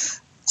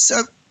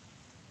 So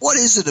what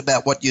is it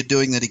about what you're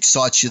doing that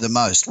excites you the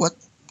most? What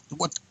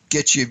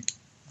gets you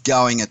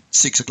going at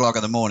 6 o'clock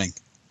in the morning?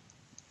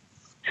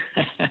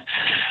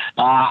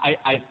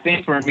 I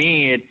think for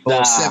me, it's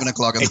 7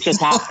 o'clock in the morning. It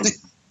just happened.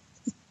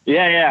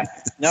 Yeah.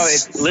 No,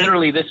 it's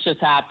literally, this just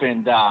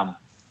happened.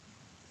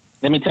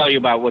 Let me tell you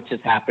about what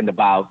just happened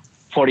about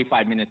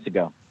 45 minutes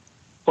ago.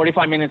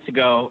 45 minutes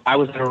ago, I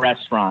was at a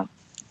restaurant,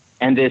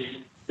 and this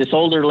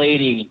older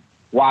lady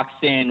walks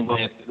in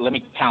with, let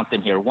me count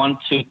them here, 1,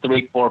 2,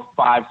 3, 4,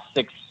 5,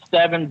 6,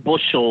 7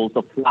 bushels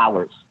of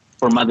flowers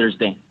for Mother's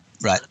Day.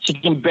 Right. She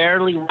can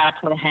barely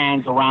wrap her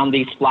hands around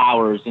these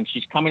flowers, and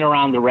she's coming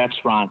around the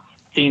restaurant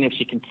seeing if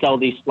she can sell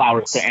these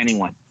flowers to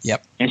anyone.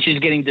 Yep. And she's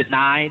getting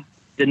denied,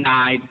 and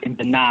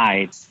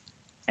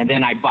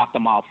then I bought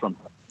them all from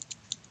her.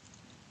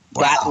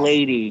 Wow. That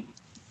lady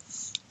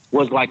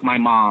was like my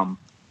mom.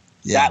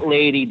 Yeah. That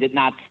lady did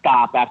not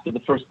stop after the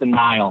first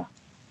denial.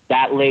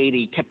 That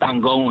lady kept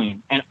on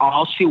going, and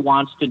all she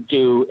wants to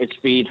do is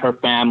feed her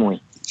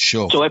family.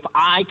 Sure. So if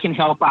I can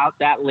help out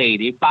that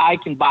lady, if I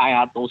can buy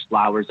out those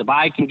flowers, if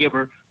I can give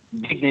her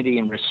dignity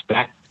and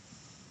respect,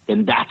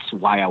 then that's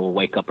why I will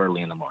wake up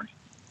early in the morning.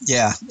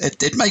 Yeah,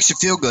 it makes you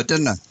feel good,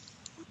 doesn't it?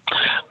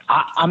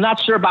 I'm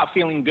not sure about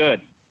feeling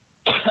good.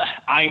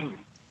 I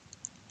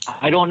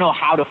don't know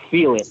how to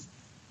feel it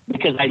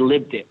because I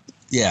lived it.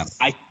 Yeah.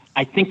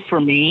 I think for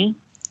me,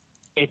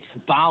 it's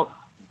about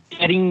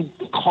getting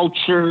the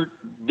culture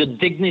the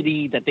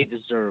dignity that they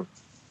deserve.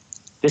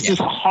 This is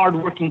a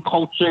hardworking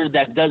culture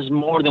that does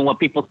more than what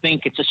people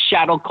think. It's a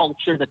shadow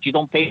culture that you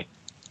don't pay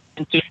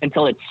attention to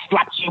until it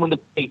slaps you in the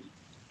face.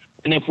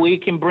 And if we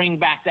can bring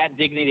back that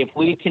dignity, if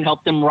we can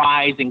help them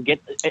rise and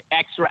get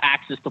extra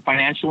access to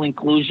financial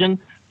inclusion,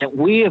 that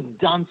we have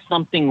done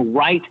something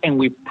right, and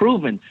we've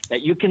proven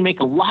that you can make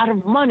a lot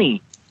of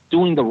money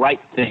doing the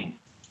right thing.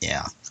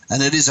 Yeah,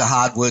 and it is a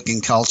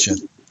hardworking culture.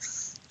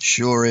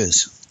 Sure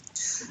is.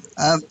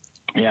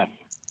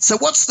 So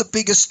what's the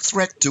biggest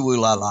threat to ooh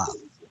la la?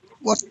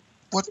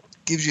 What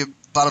gives you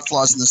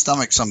butterflies in the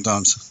stomach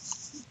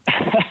sometimes?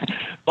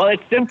 Well,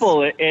 it's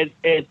simple.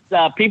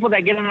 It's people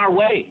that get in our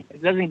way.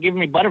 It doesn't give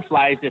me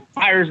butterflies. It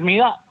fires me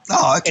up.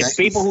 Oh, okay. It's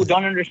people who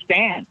don't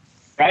understand,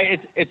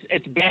 right?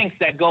 It's banks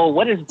that go,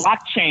 what is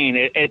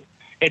blockchain?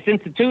 It's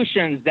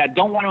institutions that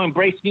don't want to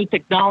embrace new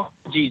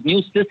technologies,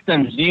 new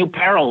systems, new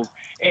perils.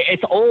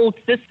 It's old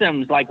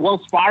systems like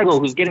Wells Fargo,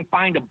 who's getting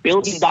fined $1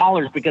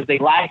 billion because they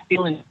lied,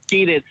 stealing, and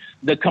cheated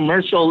the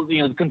commercial,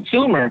 the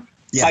consumer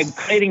by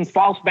creating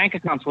false bank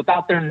accounts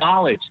without their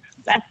knowledge.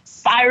 That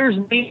fires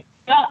me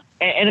up.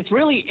 And it's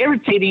really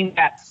irritating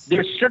that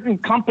there's certain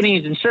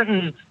companies and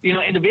certain,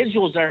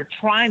 individuals that are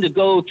trying to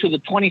go to the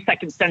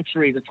 22nd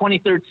century, the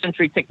 23rd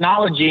century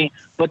technology,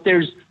 but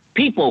there's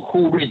people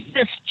who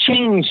resist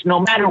change no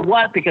matter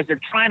what because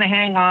they're trying to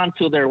hang on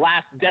to their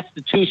last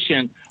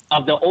destitution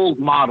of the old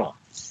model.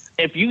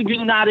 If you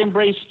do not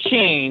embrace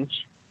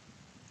change,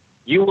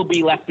 you will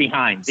be left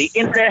behind. The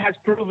internet has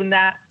proven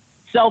that.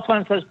 Cell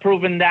phones has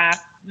proven that.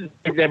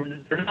 They're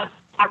not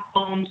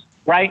smartphones,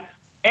 right?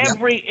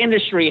 Every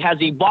industry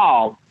has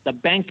evolved. The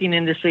banking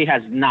industry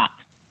has not.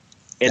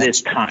 It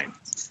is time.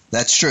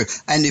 That's true.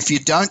 And if you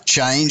don't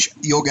change,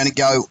 you're going to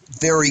go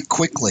very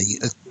quickly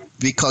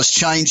because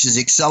change is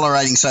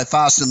accelerating so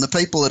fast, and the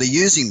people that are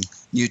using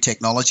new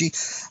technology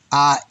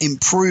are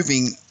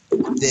improving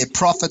their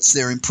profits,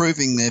 they're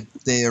improving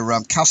their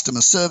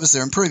customer service,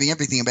 they're improving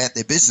everything about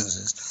their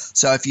businesses.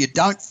 So if you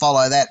don't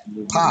follow that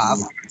path,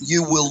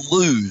 you will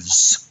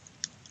lose.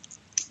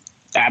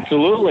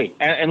 Absolutely.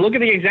 And look at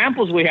the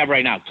examples we have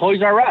right now.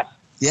 Toys R Us.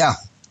 Yeah.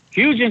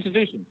 Huge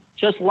institution.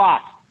 Just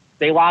lost.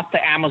 They lost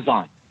to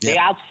Amazon. Yeah. They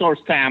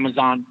outsourced to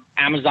Amazon.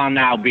 Amazon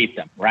now beat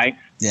them, right?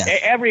 Yeah.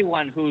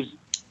 Everyone who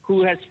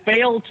has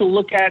failed to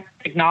look at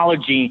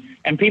technology,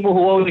 and people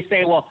who always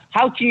say, well,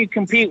 how can you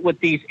compete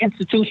with these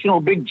institutional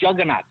big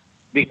juggernauts?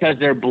 Because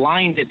they're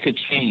blinded to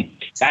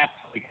change. That's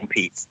how we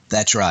compete.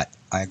 That's right.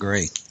 I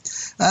agree.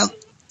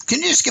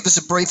 Can you just give us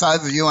a brief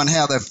overview on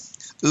how the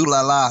ooh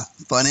la la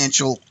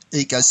financial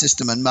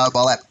ecosystem and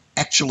mobile app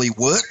actually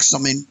works? I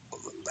mean,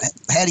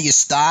 how do you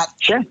start?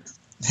 Sure.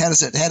 How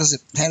does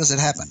it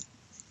happen?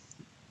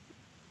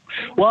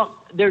 Well,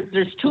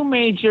 there's two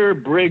major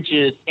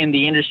bridges in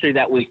the industry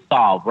that we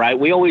solve, right?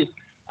 We always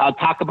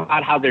talk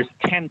about how there's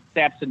 10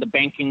 steps in the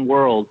banking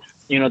world.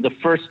 The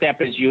first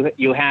step is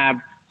you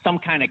have some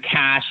kind of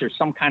cash or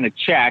some kind of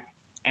check,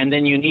 and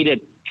then you need to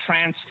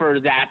transfer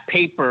that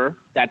paper,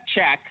 that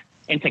check,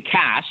 into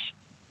cash,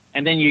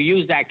 and then you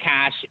use that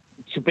cash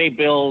to pay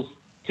bills,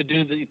 to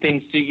do the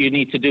things that you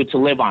need to do to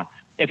live on.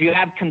 If you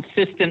have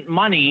consistent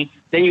money,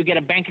 then you get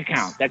a bank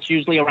account. That's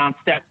usually around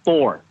step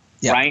 4,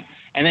 right?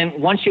 And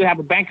then once you have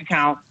a bank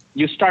account,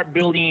 you start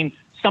building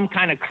some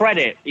kind of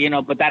credit,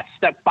 but that's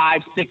step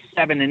 5, 6,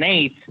 7, and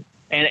 8.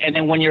 And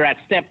then when you're at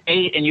step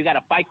 8 and you got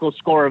a FICO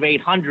score of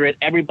 800,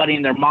 everybody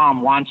and their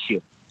mom wants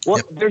you.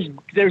 Well,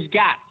 there's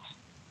gaps.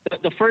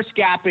 The first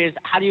gap is,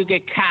 how do you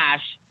get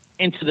cash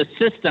into the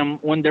system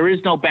when there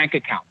is no bank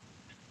account?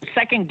 The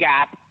second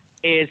gap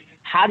is,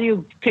 how do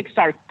you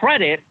kickstart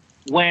credit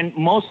when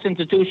most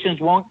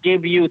institutions won't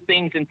give you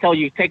things until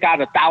you take out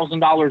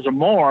 $1,000 or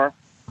more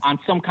on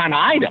some kind of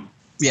item?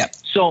 Yeah.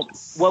 So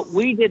what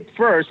we did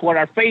first, what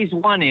our phase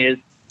 1 is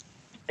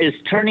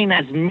turning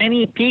as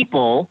many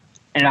people,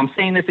 and I'm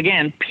saying this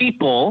again,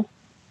 people,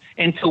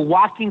 into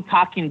walking,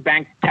 talking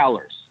bank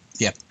tellers.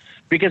 Yeah.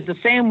 Because the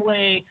same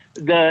way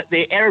the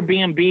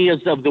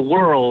Airbnbs of the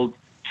world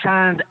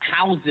turned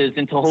houses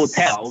into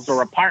hotels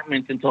or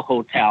apartments into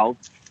hotels,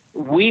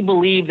 we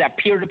believe that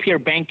peer-to-peer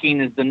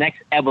banking is the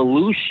next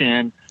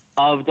evolution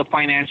of the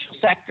financial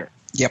sector.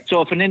 Yep.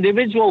 So if an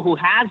individual who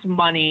has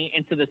money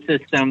into the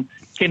system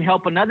can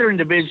help another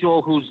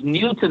individual who's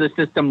new to the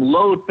system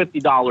load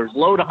 $50,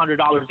 load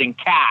 $100 in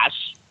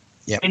cash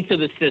into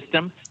the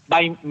system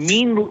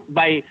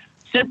by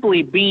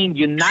simply being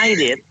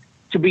united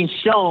to being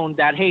shown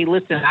that, hey,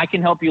 listen, I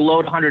can help you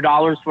load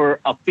 $100 for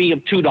a fee of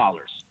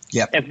 $2.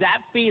 Yep. If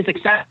that fee is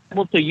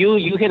acceptable to you,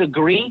 you hit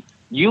agree,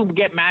 you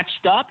get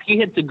matched up, he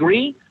hits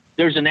agree,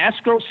 there's an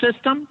escrow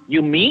system,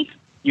 you meet,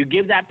 you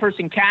give that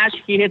person cash,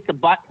 he hits the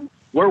button,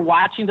 we're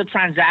watching the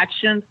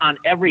transaction on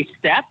every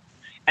step,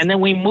 and then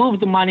we move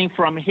the money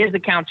from his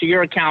account to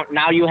your account.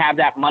 Now you have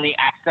that money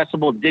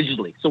accessible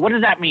digitally. So what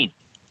does that mean?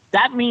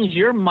 That means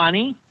your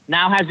money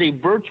now has a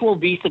virtual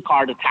Visa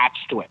card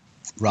attached to it.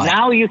 Right.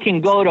 Now you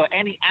can go to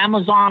any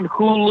Amazon,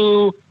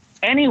 Hulu,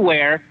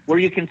 anywhere where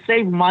you can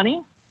save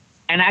money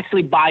and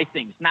actually buy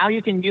things. Now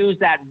you can use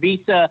that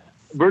Visa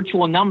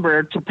virtual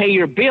number to pay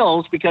your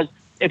bills, because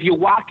if you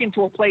walk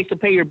into a place to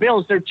pay your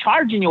bills, they're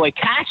charging you a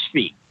cash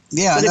fee.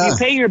 Yeah, but if you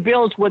pay your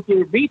bills with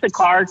your Visa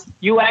card,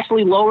 you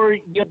actually lower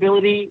the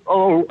ability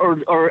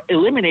or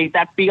eliminate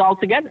that fee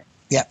altogether.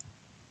 Yeah.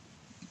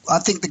 I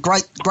think the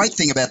great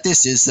thing about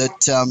this is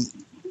that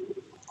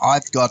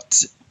I've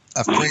got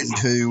a friend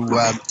who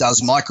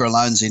does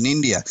microloans in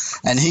India,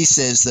 and he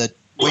says that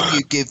when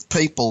you give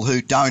people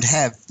who don't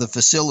have the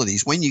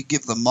facilities, when you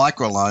give them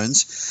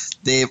microloans,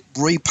 their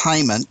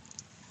repayment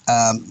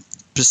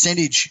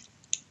percentage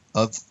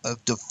of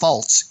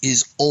defaults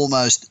is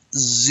almost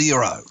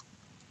zero.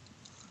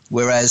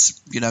 Whereas,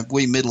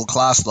 we middle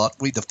class lot,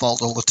 we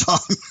default all the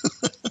time.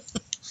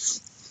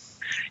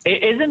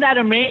 Isn't that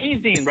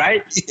amazing,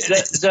 right?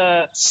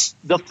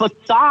 The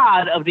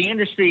facade of the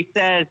industry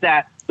says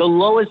that the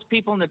lowest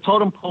people in the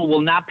totem pole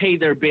will not pay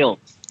their bills.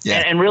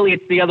 Yeah. And really,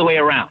 it's the other way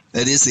around.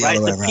 It is the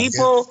other way around.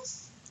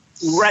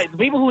 The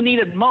people who need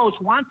it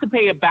most want to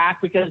pay it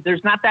back because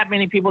there's not that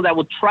many people that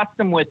will trust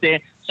them with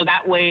it. So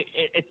that way,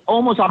 it's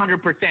almost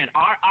 100%.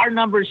 Our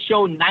numbers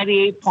show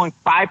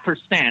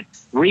 98.5%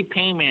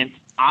 repayment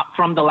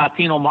from the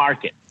Latino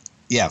market.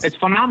 Yeah. It's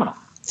phenomenal.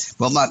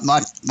 Well,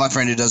 my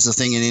friend who does the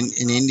thing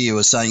in India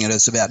was saying that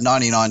it's about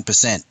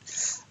 99%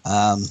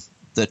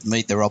 that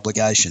meet their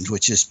obligations,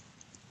 which is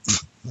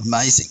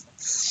amazing.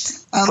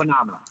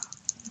 Phenomenal.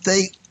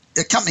 The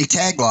company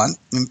tagline,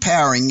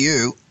 empowering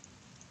you,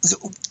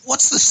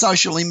 what's the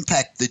social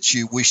impact that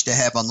you wish to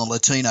have on the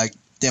Latino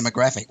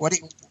demographic? What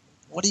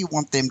do you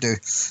want them to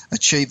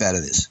achieve out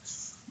of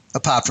this,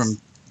 apart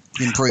from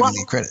improving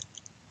their credit?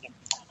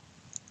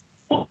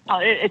 Well,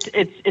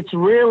 it's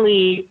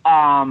really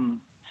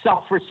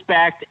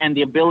self-respect and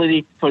the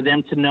ability for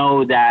them to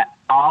know that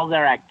all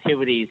their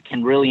activities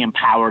can really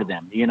empower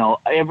them.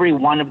 Every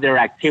one of their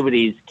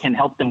activities can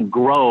help them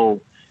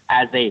grow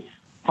as a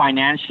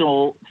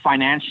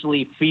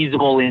financially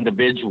feasible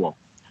individual.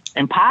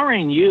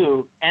 Empowering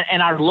you,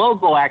 and our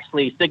logo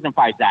actually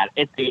signifies that.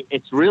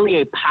 It's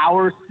really a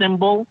power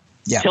symbol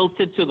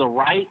tilted to the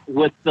right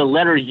with the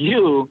letter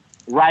U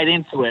right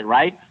into it,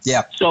 right?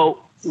 Yeah.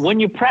 So when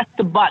you press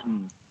the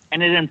button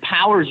and it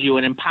empowers you,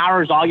 it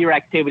empowers all your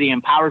activity,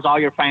 empowers all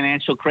your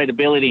financial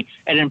credibility,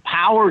 it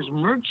empowers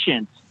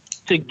merchants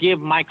to give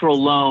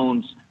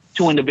microloans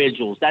to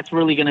individuals. That's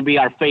really going to be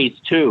our phase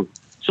 2.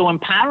 So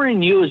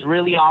empowering you is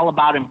really all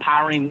about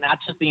empowering not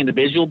just the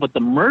individual, but the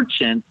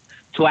merchant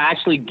to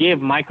actually give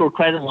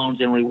microcredit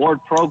loans and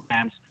reward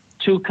programs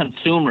to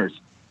consumers.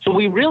 So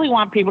we really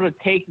want people to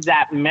take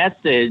that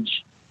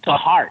message to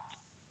heart.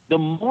 The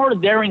more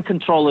they're in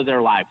control of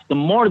their life, the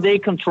more they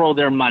control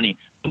their money,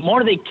 the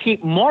more they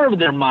keep more of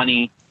their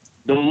money,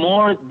 the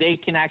more they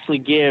can actually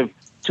give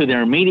to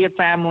their immediate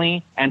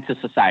family and to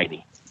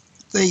society.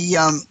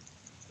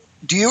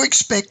 Do you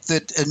expect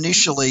that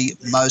initially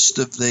most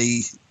of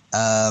the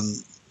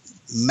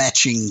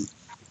matching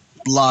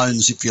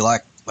loans, if you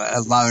like,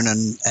 loan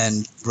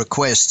and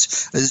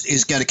requests,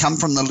 is going to come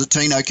from the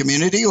Latino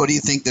community, or do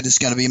you think that it's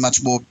going to be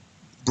much more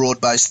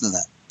broad-based than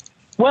that?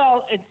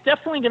 Well, it's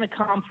definitely going to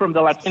come from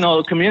the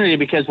Latino community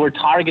because we're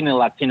targeting the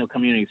Latino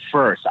community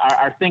first.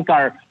 I think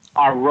our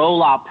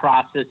rollout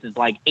process is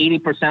like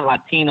 80%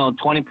 Latino,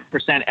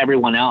 20%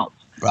 everyone else.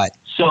 Right.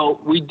 So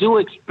we do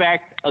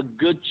expect a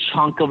good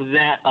chunk of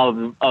that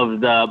of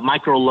the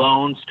micro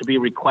loans to be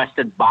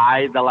requested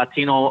by the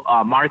Latino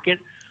market.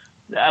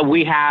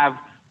 We have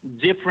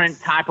different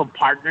type of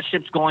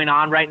partnerships going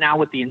on right now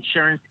with the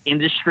insurance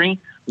industry,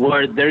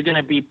 where they're going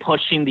to be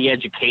pushing the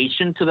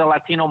education to the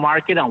Latino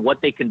market on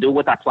what they can do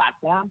with our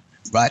platform.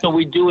 Right. So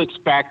we do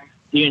expect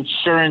the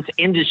insurance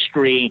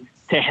industry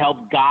to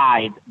help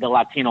guide the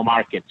Latino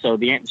market. So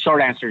the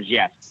short answer is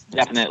yes,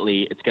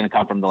 definitely it's going to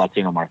come from the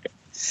Latino market.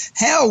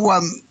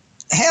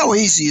 How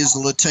easy is the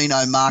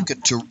Latino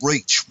market to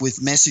reach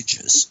with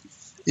messages?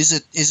 Is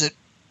it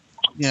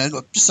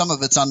some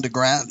of it's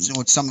underground,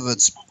 some of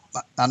it's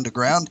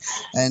underground,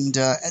 and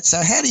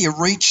so how do you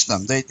reach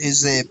them?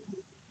 Is there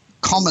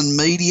common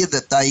media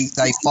that they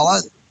follow?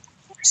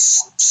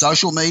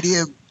 Social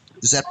media,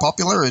 is that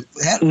popular?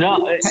 How do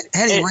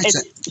you reach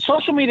that?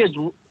 Social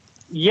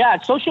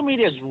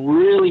media is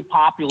really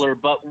popular,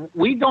 but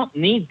we don't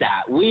need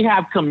that. We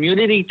have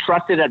community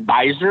trusted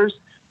advisors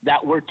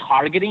that we're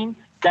targeting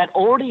that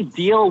already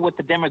deal with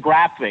the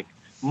demographic.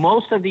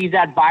 Most of these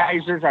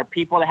advisors are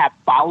people that have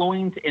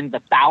followings in the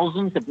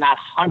thousands, if not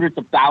hundreds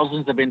of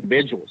thousands of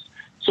individuals.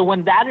 So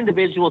when that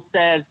individual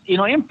says,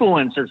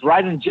 influencers,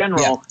 right, in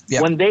general,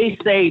 when they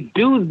say,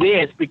 do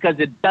this because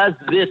it does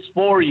this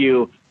for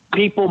you,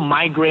 people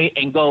migrate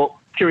and go,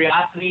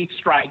 curiosity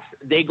strikes,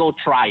 they go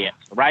try it,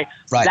 right?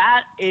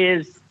 That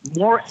is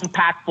more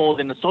impactful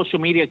than the social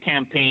media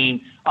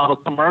campaign of a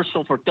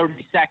commercial for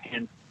 30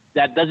 seconds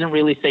that doesn't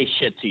really say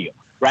shit to you,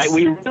 right?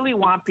 We really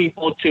want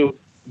people to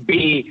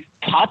be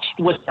touched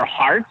with their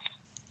hearts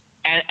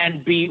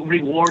and be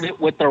rewarded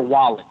with their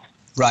wallets.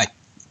 Right.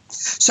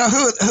 So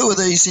who are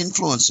these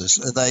influencers?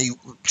 Are they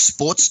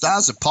sports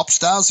stars or pop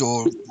stars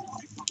or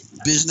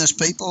business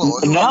people?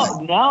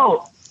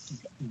 No.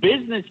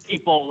 Business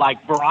people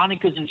like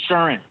Veronica's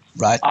Insurance.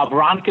 Right.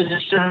 Veronica's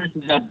Insurance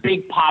is a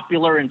big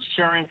popular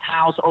insurance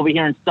house over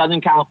here in Southern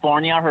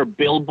California. Her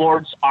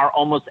billboards are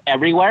almost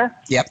everywhere.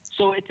 Yep.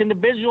 So it's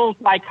individuals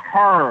like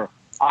her.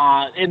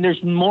 And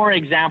there's more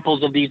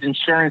examples of these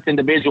insurance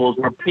individuals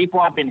where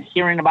people have been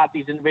hearing about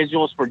these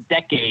individuals for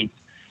decades.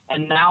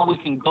 And now we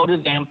can go to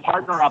them,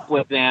 partner up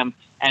with them,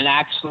 and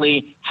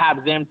actually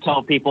have them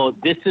tell people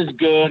this is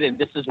good and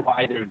this is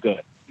why they're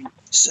good.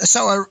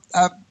 So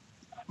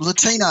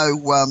Latino,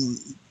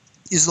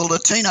 is the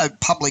Latino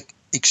public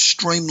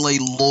extremely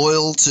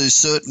loyal to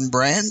certain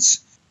brands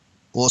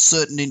or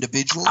certain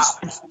individuals,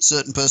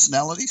 certain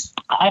personalities?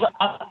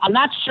 I'm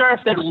not sure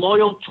if they're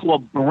loyal to a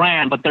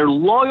brand, but they're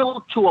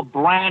loyal to a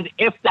brand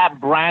if that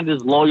brand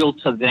is loyal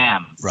to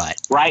them. Right.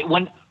 Right?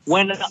 When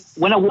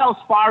a Wells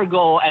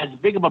Fargo, as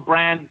big of a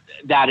brand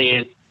that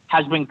is,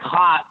 has been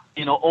caught,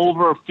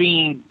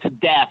 overfeeding to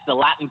death the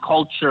Latin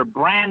culture,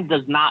 brand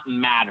does not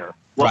matter.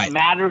 What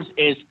matters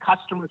is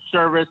customer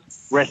service,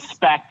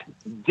 respect,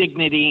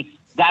 dignity.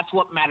 That's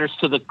what matters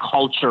to the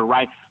culture,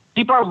 right?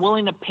 People are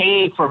willing to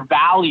pay for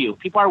value.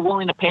 People are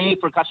willing to pay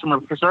for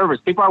customer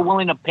service. People are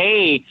willing to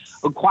pay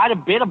quite a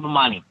bit of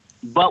money.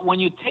 But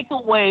when you take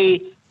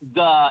away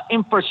the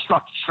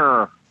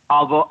infrastructure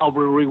of a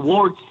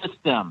reward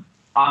system,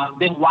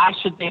 then why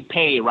should they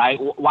pay, right?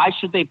 Why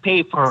should they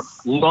pay for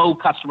low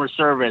customer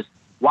service?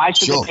 Why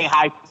should they pay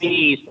high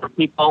fees for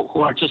people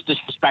who are just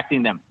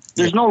disrespecting them?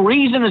 There's no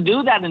reason to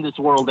do that in this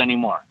world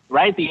anymore,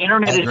 right? The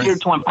internet is here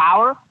to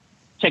empower.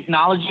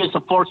 Technology is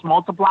a force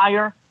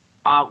multiplier.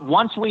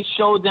 Once we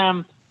show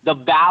them the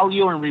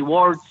value and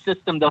reward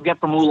system they'll get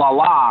from Ooh La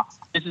La,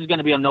 this is going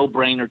to be a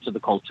no-brainer to the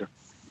culture.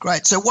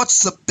 Great. So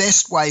what's the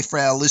best way for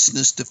our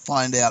listeners to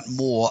find out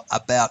more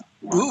about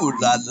Ooh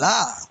La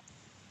La?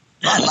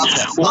 I love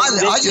that.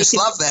 I just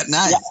love that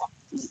name.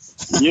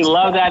 Yeah. You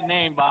love that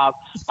name, Bob.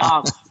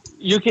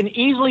 You can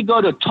easily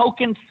go to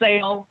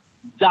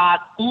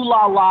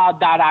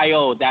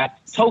tokensale.oolala.io.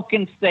 That's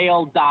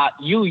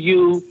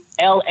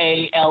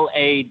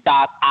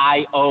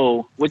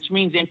tokensale.uulala.io, which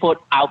means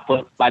input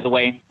output, by the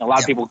way. A lot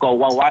of people go,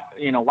 well, why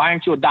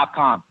aren't you a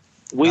 .com?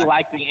 We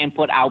like the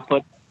input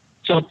output.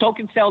 So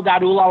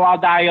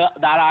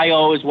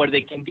tokensale.oolala.io is where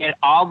they can get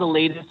all the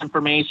latest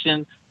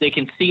information. They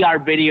can see our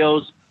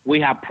videos.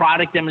 We have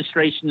product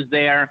demonstrations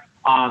there.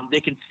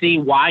 They can see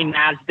why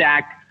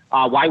NASDAQ,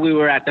 why we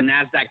were at the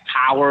NASDAQ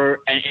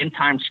Tower in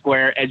Times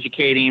Square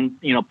educating,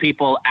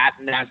 people at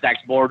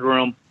NASDAQ's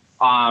boardroom.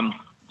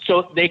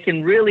 So they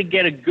can really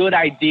get a good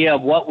idea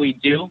of what we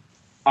do.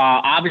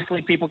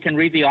 Obviously, people can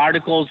read the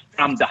articles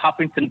from the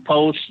Huffington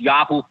Post,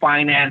 Yahoo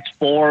Finance,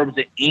 Forbes,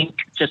 Inc.,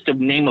 just to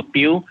name a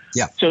few.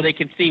 Yeah. So they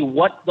can see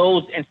what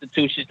those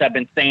institutions have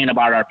been saying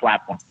about our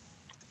platform.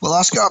 Well,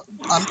 Oscar,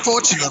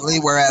 unfortunately,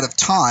 we're out of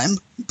time,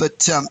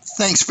 but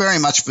thanks very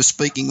much for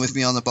speaking with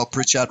me on the Bob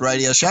Pritchard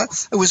Radio Show.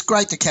 It was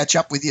great to catch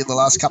up with you the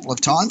last couple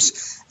of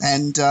times,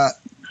 and I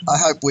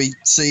hope we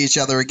see each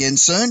other again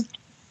soon.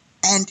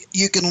 And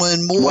you can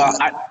learn more. Well,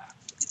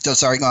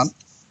 sorry, go on.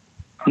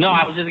 No,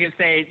 I was just going to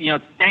say,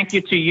 thank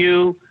you to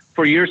you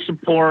for your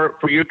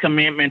support, for your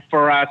commitment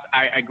for us.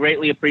 I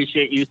greatly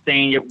appreciate you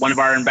saying you're one of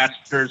our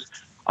investors.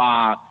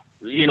 For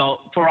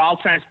all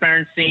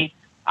transparency,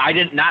 I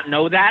did not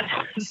know that,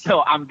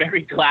 so I'm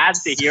very glad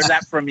to hear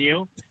that from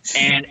you.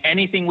 And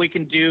anything we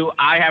can do,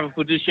 I have a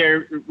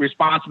fiduciary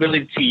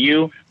responsibility to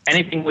you.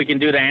 Anything we can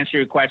do to answer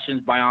your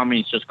questions, by all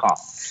means, just call.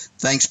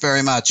 Thanks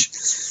very much.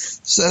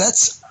 So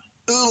that's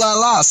ooh la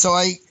la. So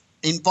I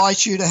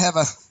invite you to have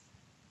a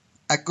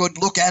good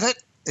look at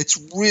it. It's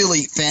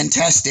really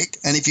fantastic.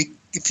 And if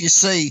you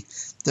see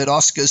that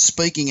Oscar's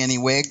speaking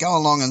anywhere, go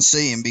along and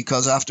see him,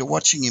 because after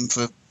watching him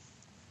for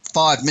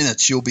 5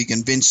 minutes, you'll be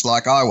convinced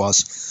like I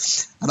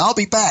was. And I'll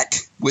be back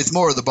with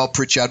more of the Bob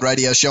Pritchard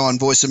Radio Show on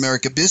Voice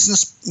America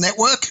Business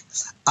Network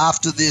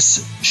after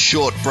this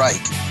short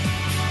break.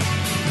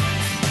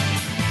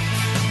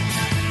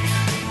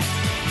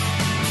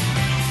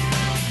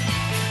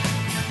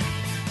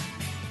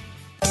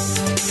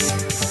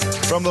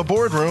 From the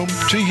boardroom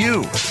to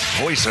you,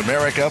 Voice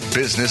America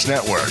Business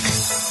Network.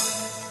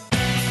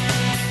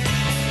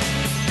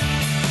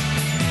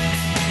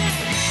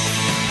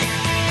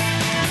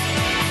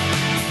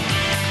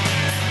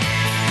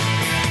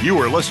 You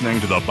are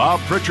listening to the Bob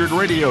Pritchard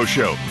Radio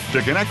Show.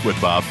 To connect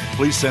with Bob,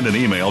 please send an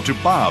email to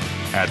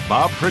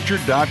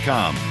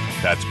bob@bobpritchard.com.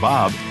 That's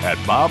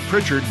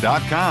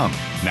bob@bobpritchard.com.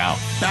 Now,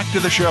 back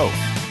to the show.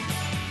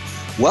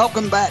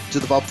 Welcome back to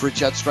the Bob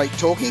Pritchard Straight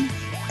Talking,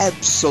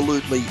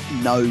 absolutely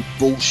no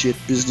bullshit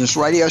business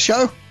radio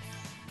show.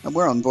 And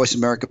we're on Voice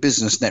America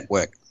Business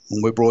Network.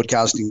 And we're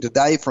broadcasting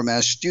today from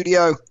our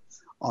studio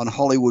on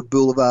Hollywood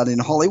Boulevard in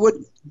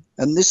Hollywood.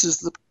 And this is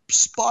the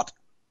spot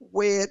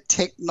where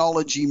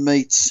technology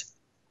meets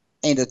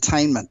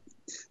entertainment.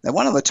 Now,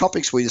 one of the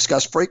topics we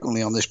discuss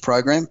frequently on this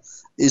program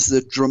is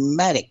the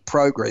dramatic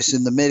progress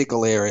in the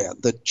medical area.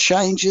 The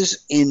changes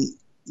in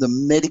the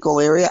medical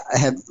area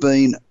have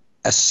been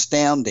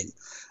astounding.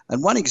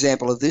 And one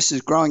example of this is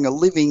growing a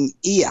living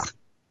ear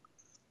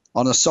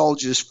on a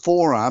soldier's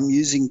forearm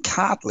using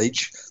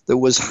cartilage that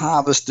was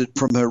harvested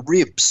from her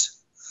ribs.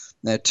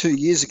 Now, 2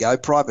 years ago,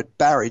 Private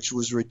Barrage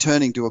was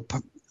returning to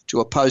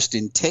a post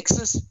in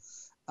Texas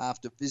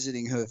after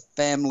visiting her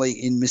family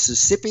in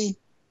Mississippi.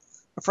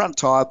 A front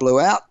tire blew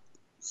out,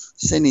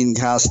 sending the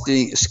car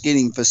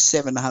skidding for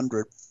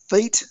 700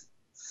 feet,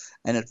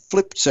 and it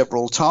flipped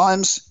several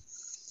times.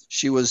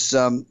 She was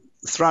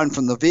thrown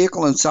from the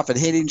vehicle and suffered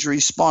head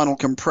injuries, spinal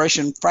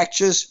compression,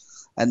 fractures,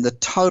 and the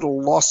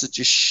total loss had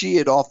just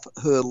sheared off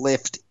her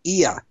left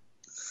ear.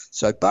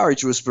 So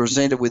Burridge was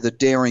presented with a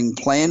daring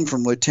plan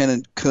from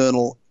Lieutenant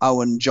Colonel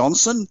Owen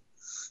Johnson.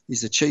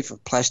 He's the Chief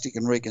of Plastic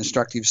and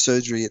Reconstructive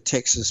Surgery at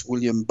Texas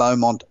William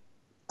Beaumont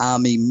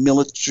Army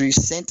Military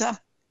Center.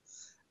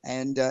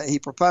 And he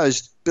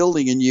proposed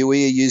building a new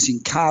ear using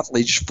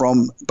cartilage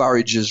from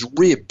Burridge's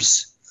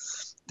ribs,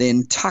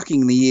 then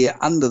tucking the ear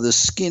under the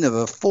skin of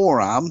her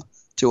forearm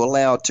to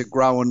allow it to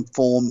grow and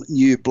form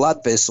new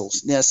blood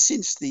vessels. Now,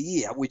 since the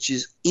ear, which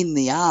is in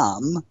the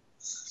arm,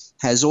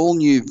 has all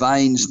new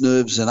veins,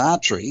 nerves, and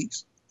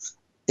arteries,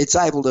 it's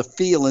able to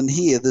feel and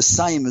hear the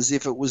same as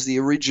if it was the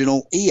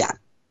original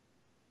ear.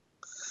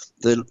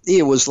 The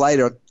ear was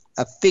later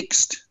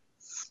affixed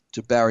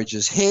to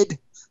Burridge's head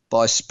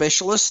by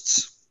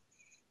specialists,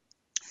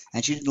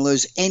 and she didn't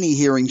lose any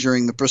hearing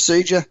during the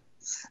procedure.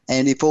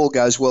 And if all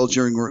goes well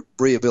during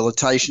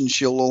rehabilitation,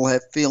 she'll also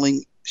have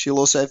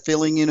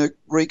feeling in a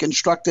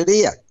reconstructed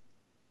ear.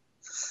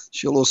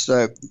 She'll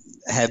also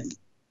have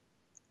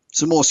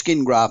some more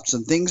skin grafts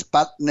and things,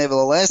 but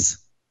nevertheless,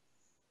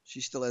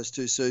 she still has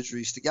 2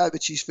 surgeries to go,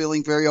 but she's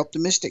feeling very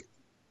optimistic.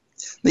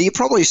 Now, you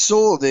probably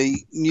saw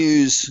the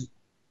news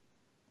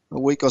a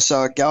week or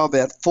so ago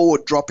about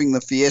Ford dropping the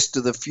Fiesta,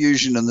 the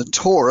Fusion, and the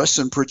Taurus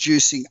and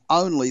producing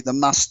only the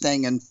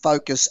Mustang and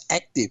Focus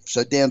Active,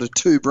 so down to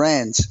 2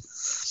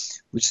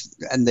 brands,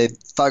 and they're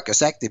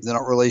Focus Active, they're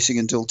not releasing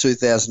until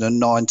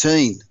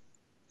 2019.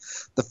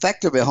 The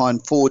factor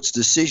behind Ford's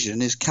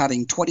decision is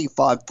cutting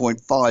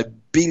 $25.5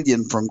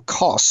 billion from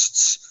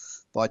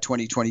costs by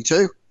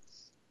 2022,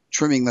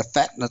 trimming the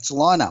fat in its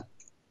lineup.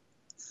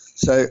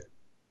 So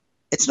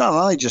it's not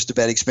only just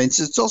about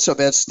expenses, it's also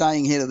about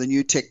staying ahead of the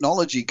new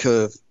technology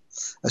curve,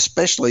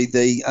 especially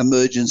the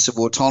emergence of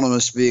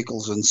autonomous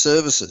vehicles and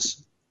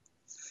services.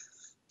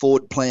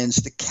 Ford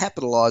plans to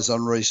capitalise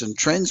on recent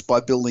trends by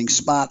building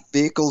smart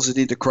vehicles that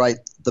integrate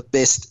the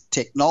best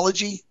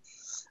technology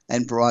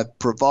and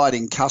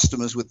providing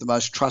customers with the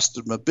most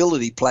trusted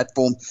mobility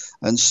platform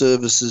and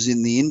services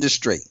in the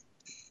industry.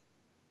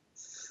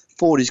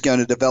 Ford is going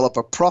to develop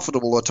a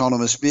profitable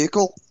autonomous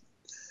vehicle,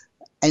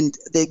 and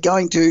they're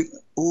going to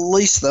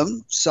lease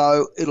them,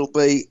 so it'll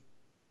be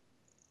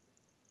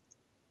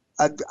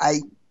a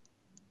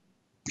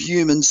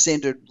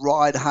human-centered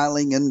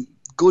ride-hailing and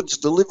goods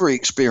delivery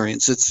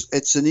experience.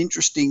 It's an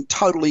interesting,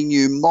 totally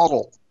new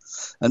model.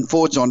 And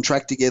Ford's on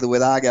track together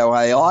with Argo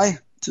AI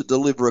to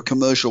deliver a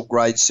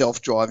commercial-grade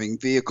self-driving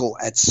vehicle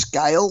at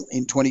scale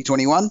in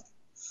 2021.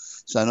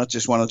 So not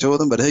just one or two of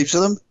them, but heaps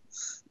of them,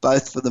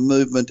 both for the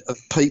movement of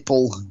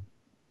people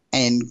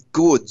and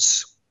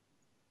goods.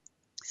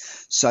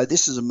 So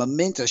this is a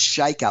momentous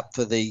shake-up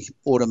for the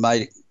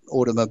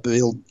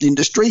automobile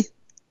industry.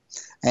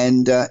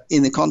 And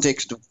in the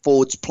context of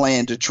Ford's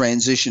plan to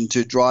transition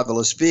to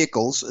driverless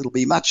vehicles, it'll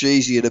be much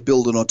easier to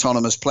build an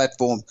autonomous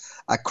platform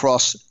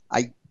across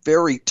a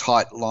very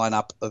tight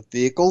lineup of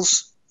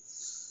vehicles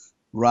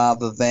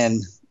rather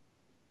than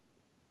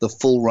the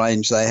full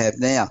range they have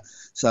now.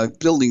 So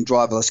building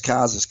driverless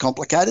cars is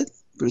complicated,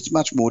 but it's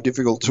much more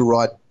difficult to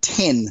write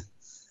 10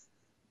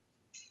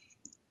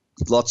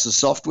 lots of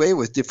software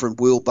with different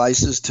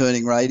wheelbases,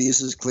 turning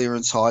radiuses,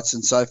 clearance heights,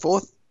 and so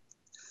forth.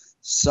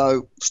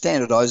 So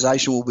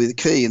standardization will be the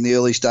key in the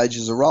early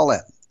stages of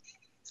rollout.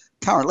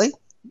 Currently,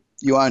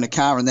 you own a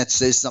car and that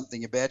says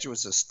something about you.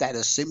 It's a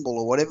status symbol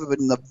or whatever, but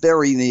in the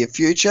very near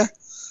future,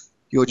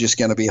 you're just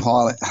going to be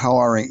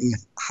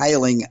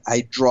hailing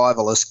a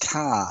driverless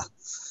car.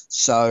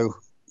 So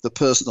the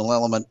personal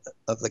element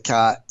of the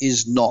car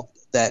is not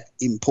that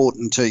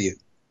important to you.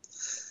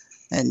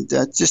 And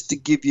just to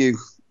give you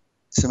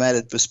some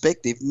added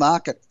perspective,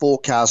 market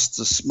forecasts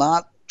the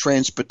smart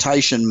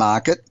transportation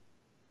market,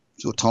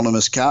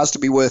 autonomous cars, to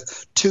be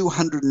worth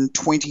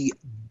 $220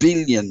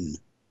 billion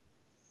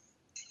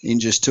in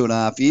just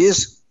 2.5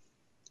 years.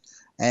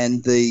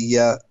 And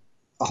the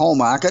whole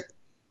market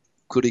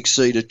could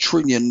exceed $1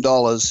 trillion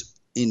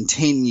in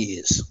 10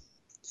 years.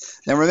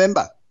 Now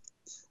remember,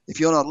 if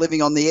you're not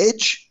living on the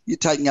edge, you're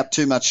taking up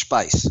too much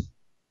space.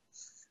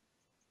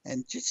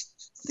 And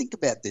just think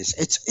about this.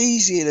 It's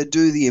easier to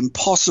do the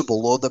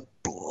impossible or the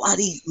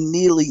bloody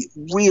nearly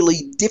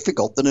really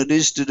difficult than it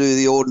is to do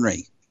the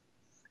ordinary.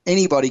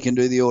 Anybody can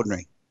do the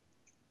ordinary.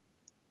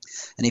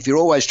 And if you're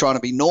always trying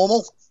to be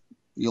normal,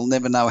 you'll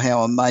never know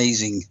how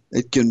amazing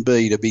it can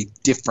be to be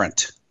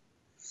different.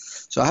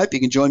 So I hope you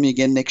can join me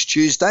again next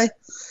Tuesday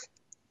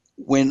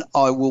when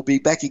I will be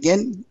back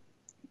again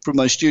from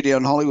my studio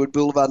on Hollywood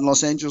Boulevard in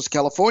Los Angeles,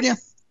 California,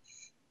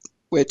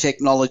 where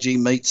technology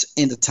meets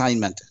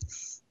entertainment.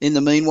 In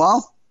the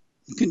meanwhile,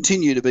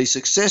 continue to be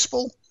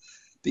successful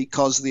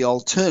because the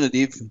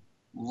alternative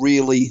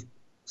really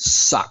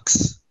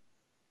sucks.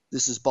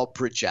 This is Bob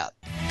Pritchard.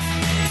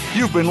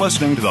 You've been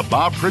listening to the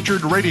Bob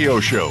Pritchard Radio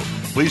Show.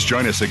 Please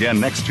join us again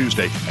next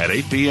Tuesday at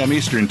 8 p.m.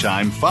 Eastern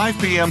Time, 5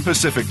 p.m.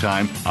 Pacific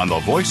Time on the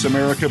Voice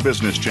America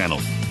Business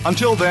Channel.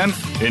 Until then,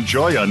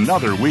 enjoy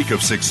another week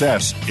of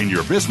success in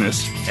your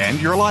business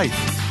and your life.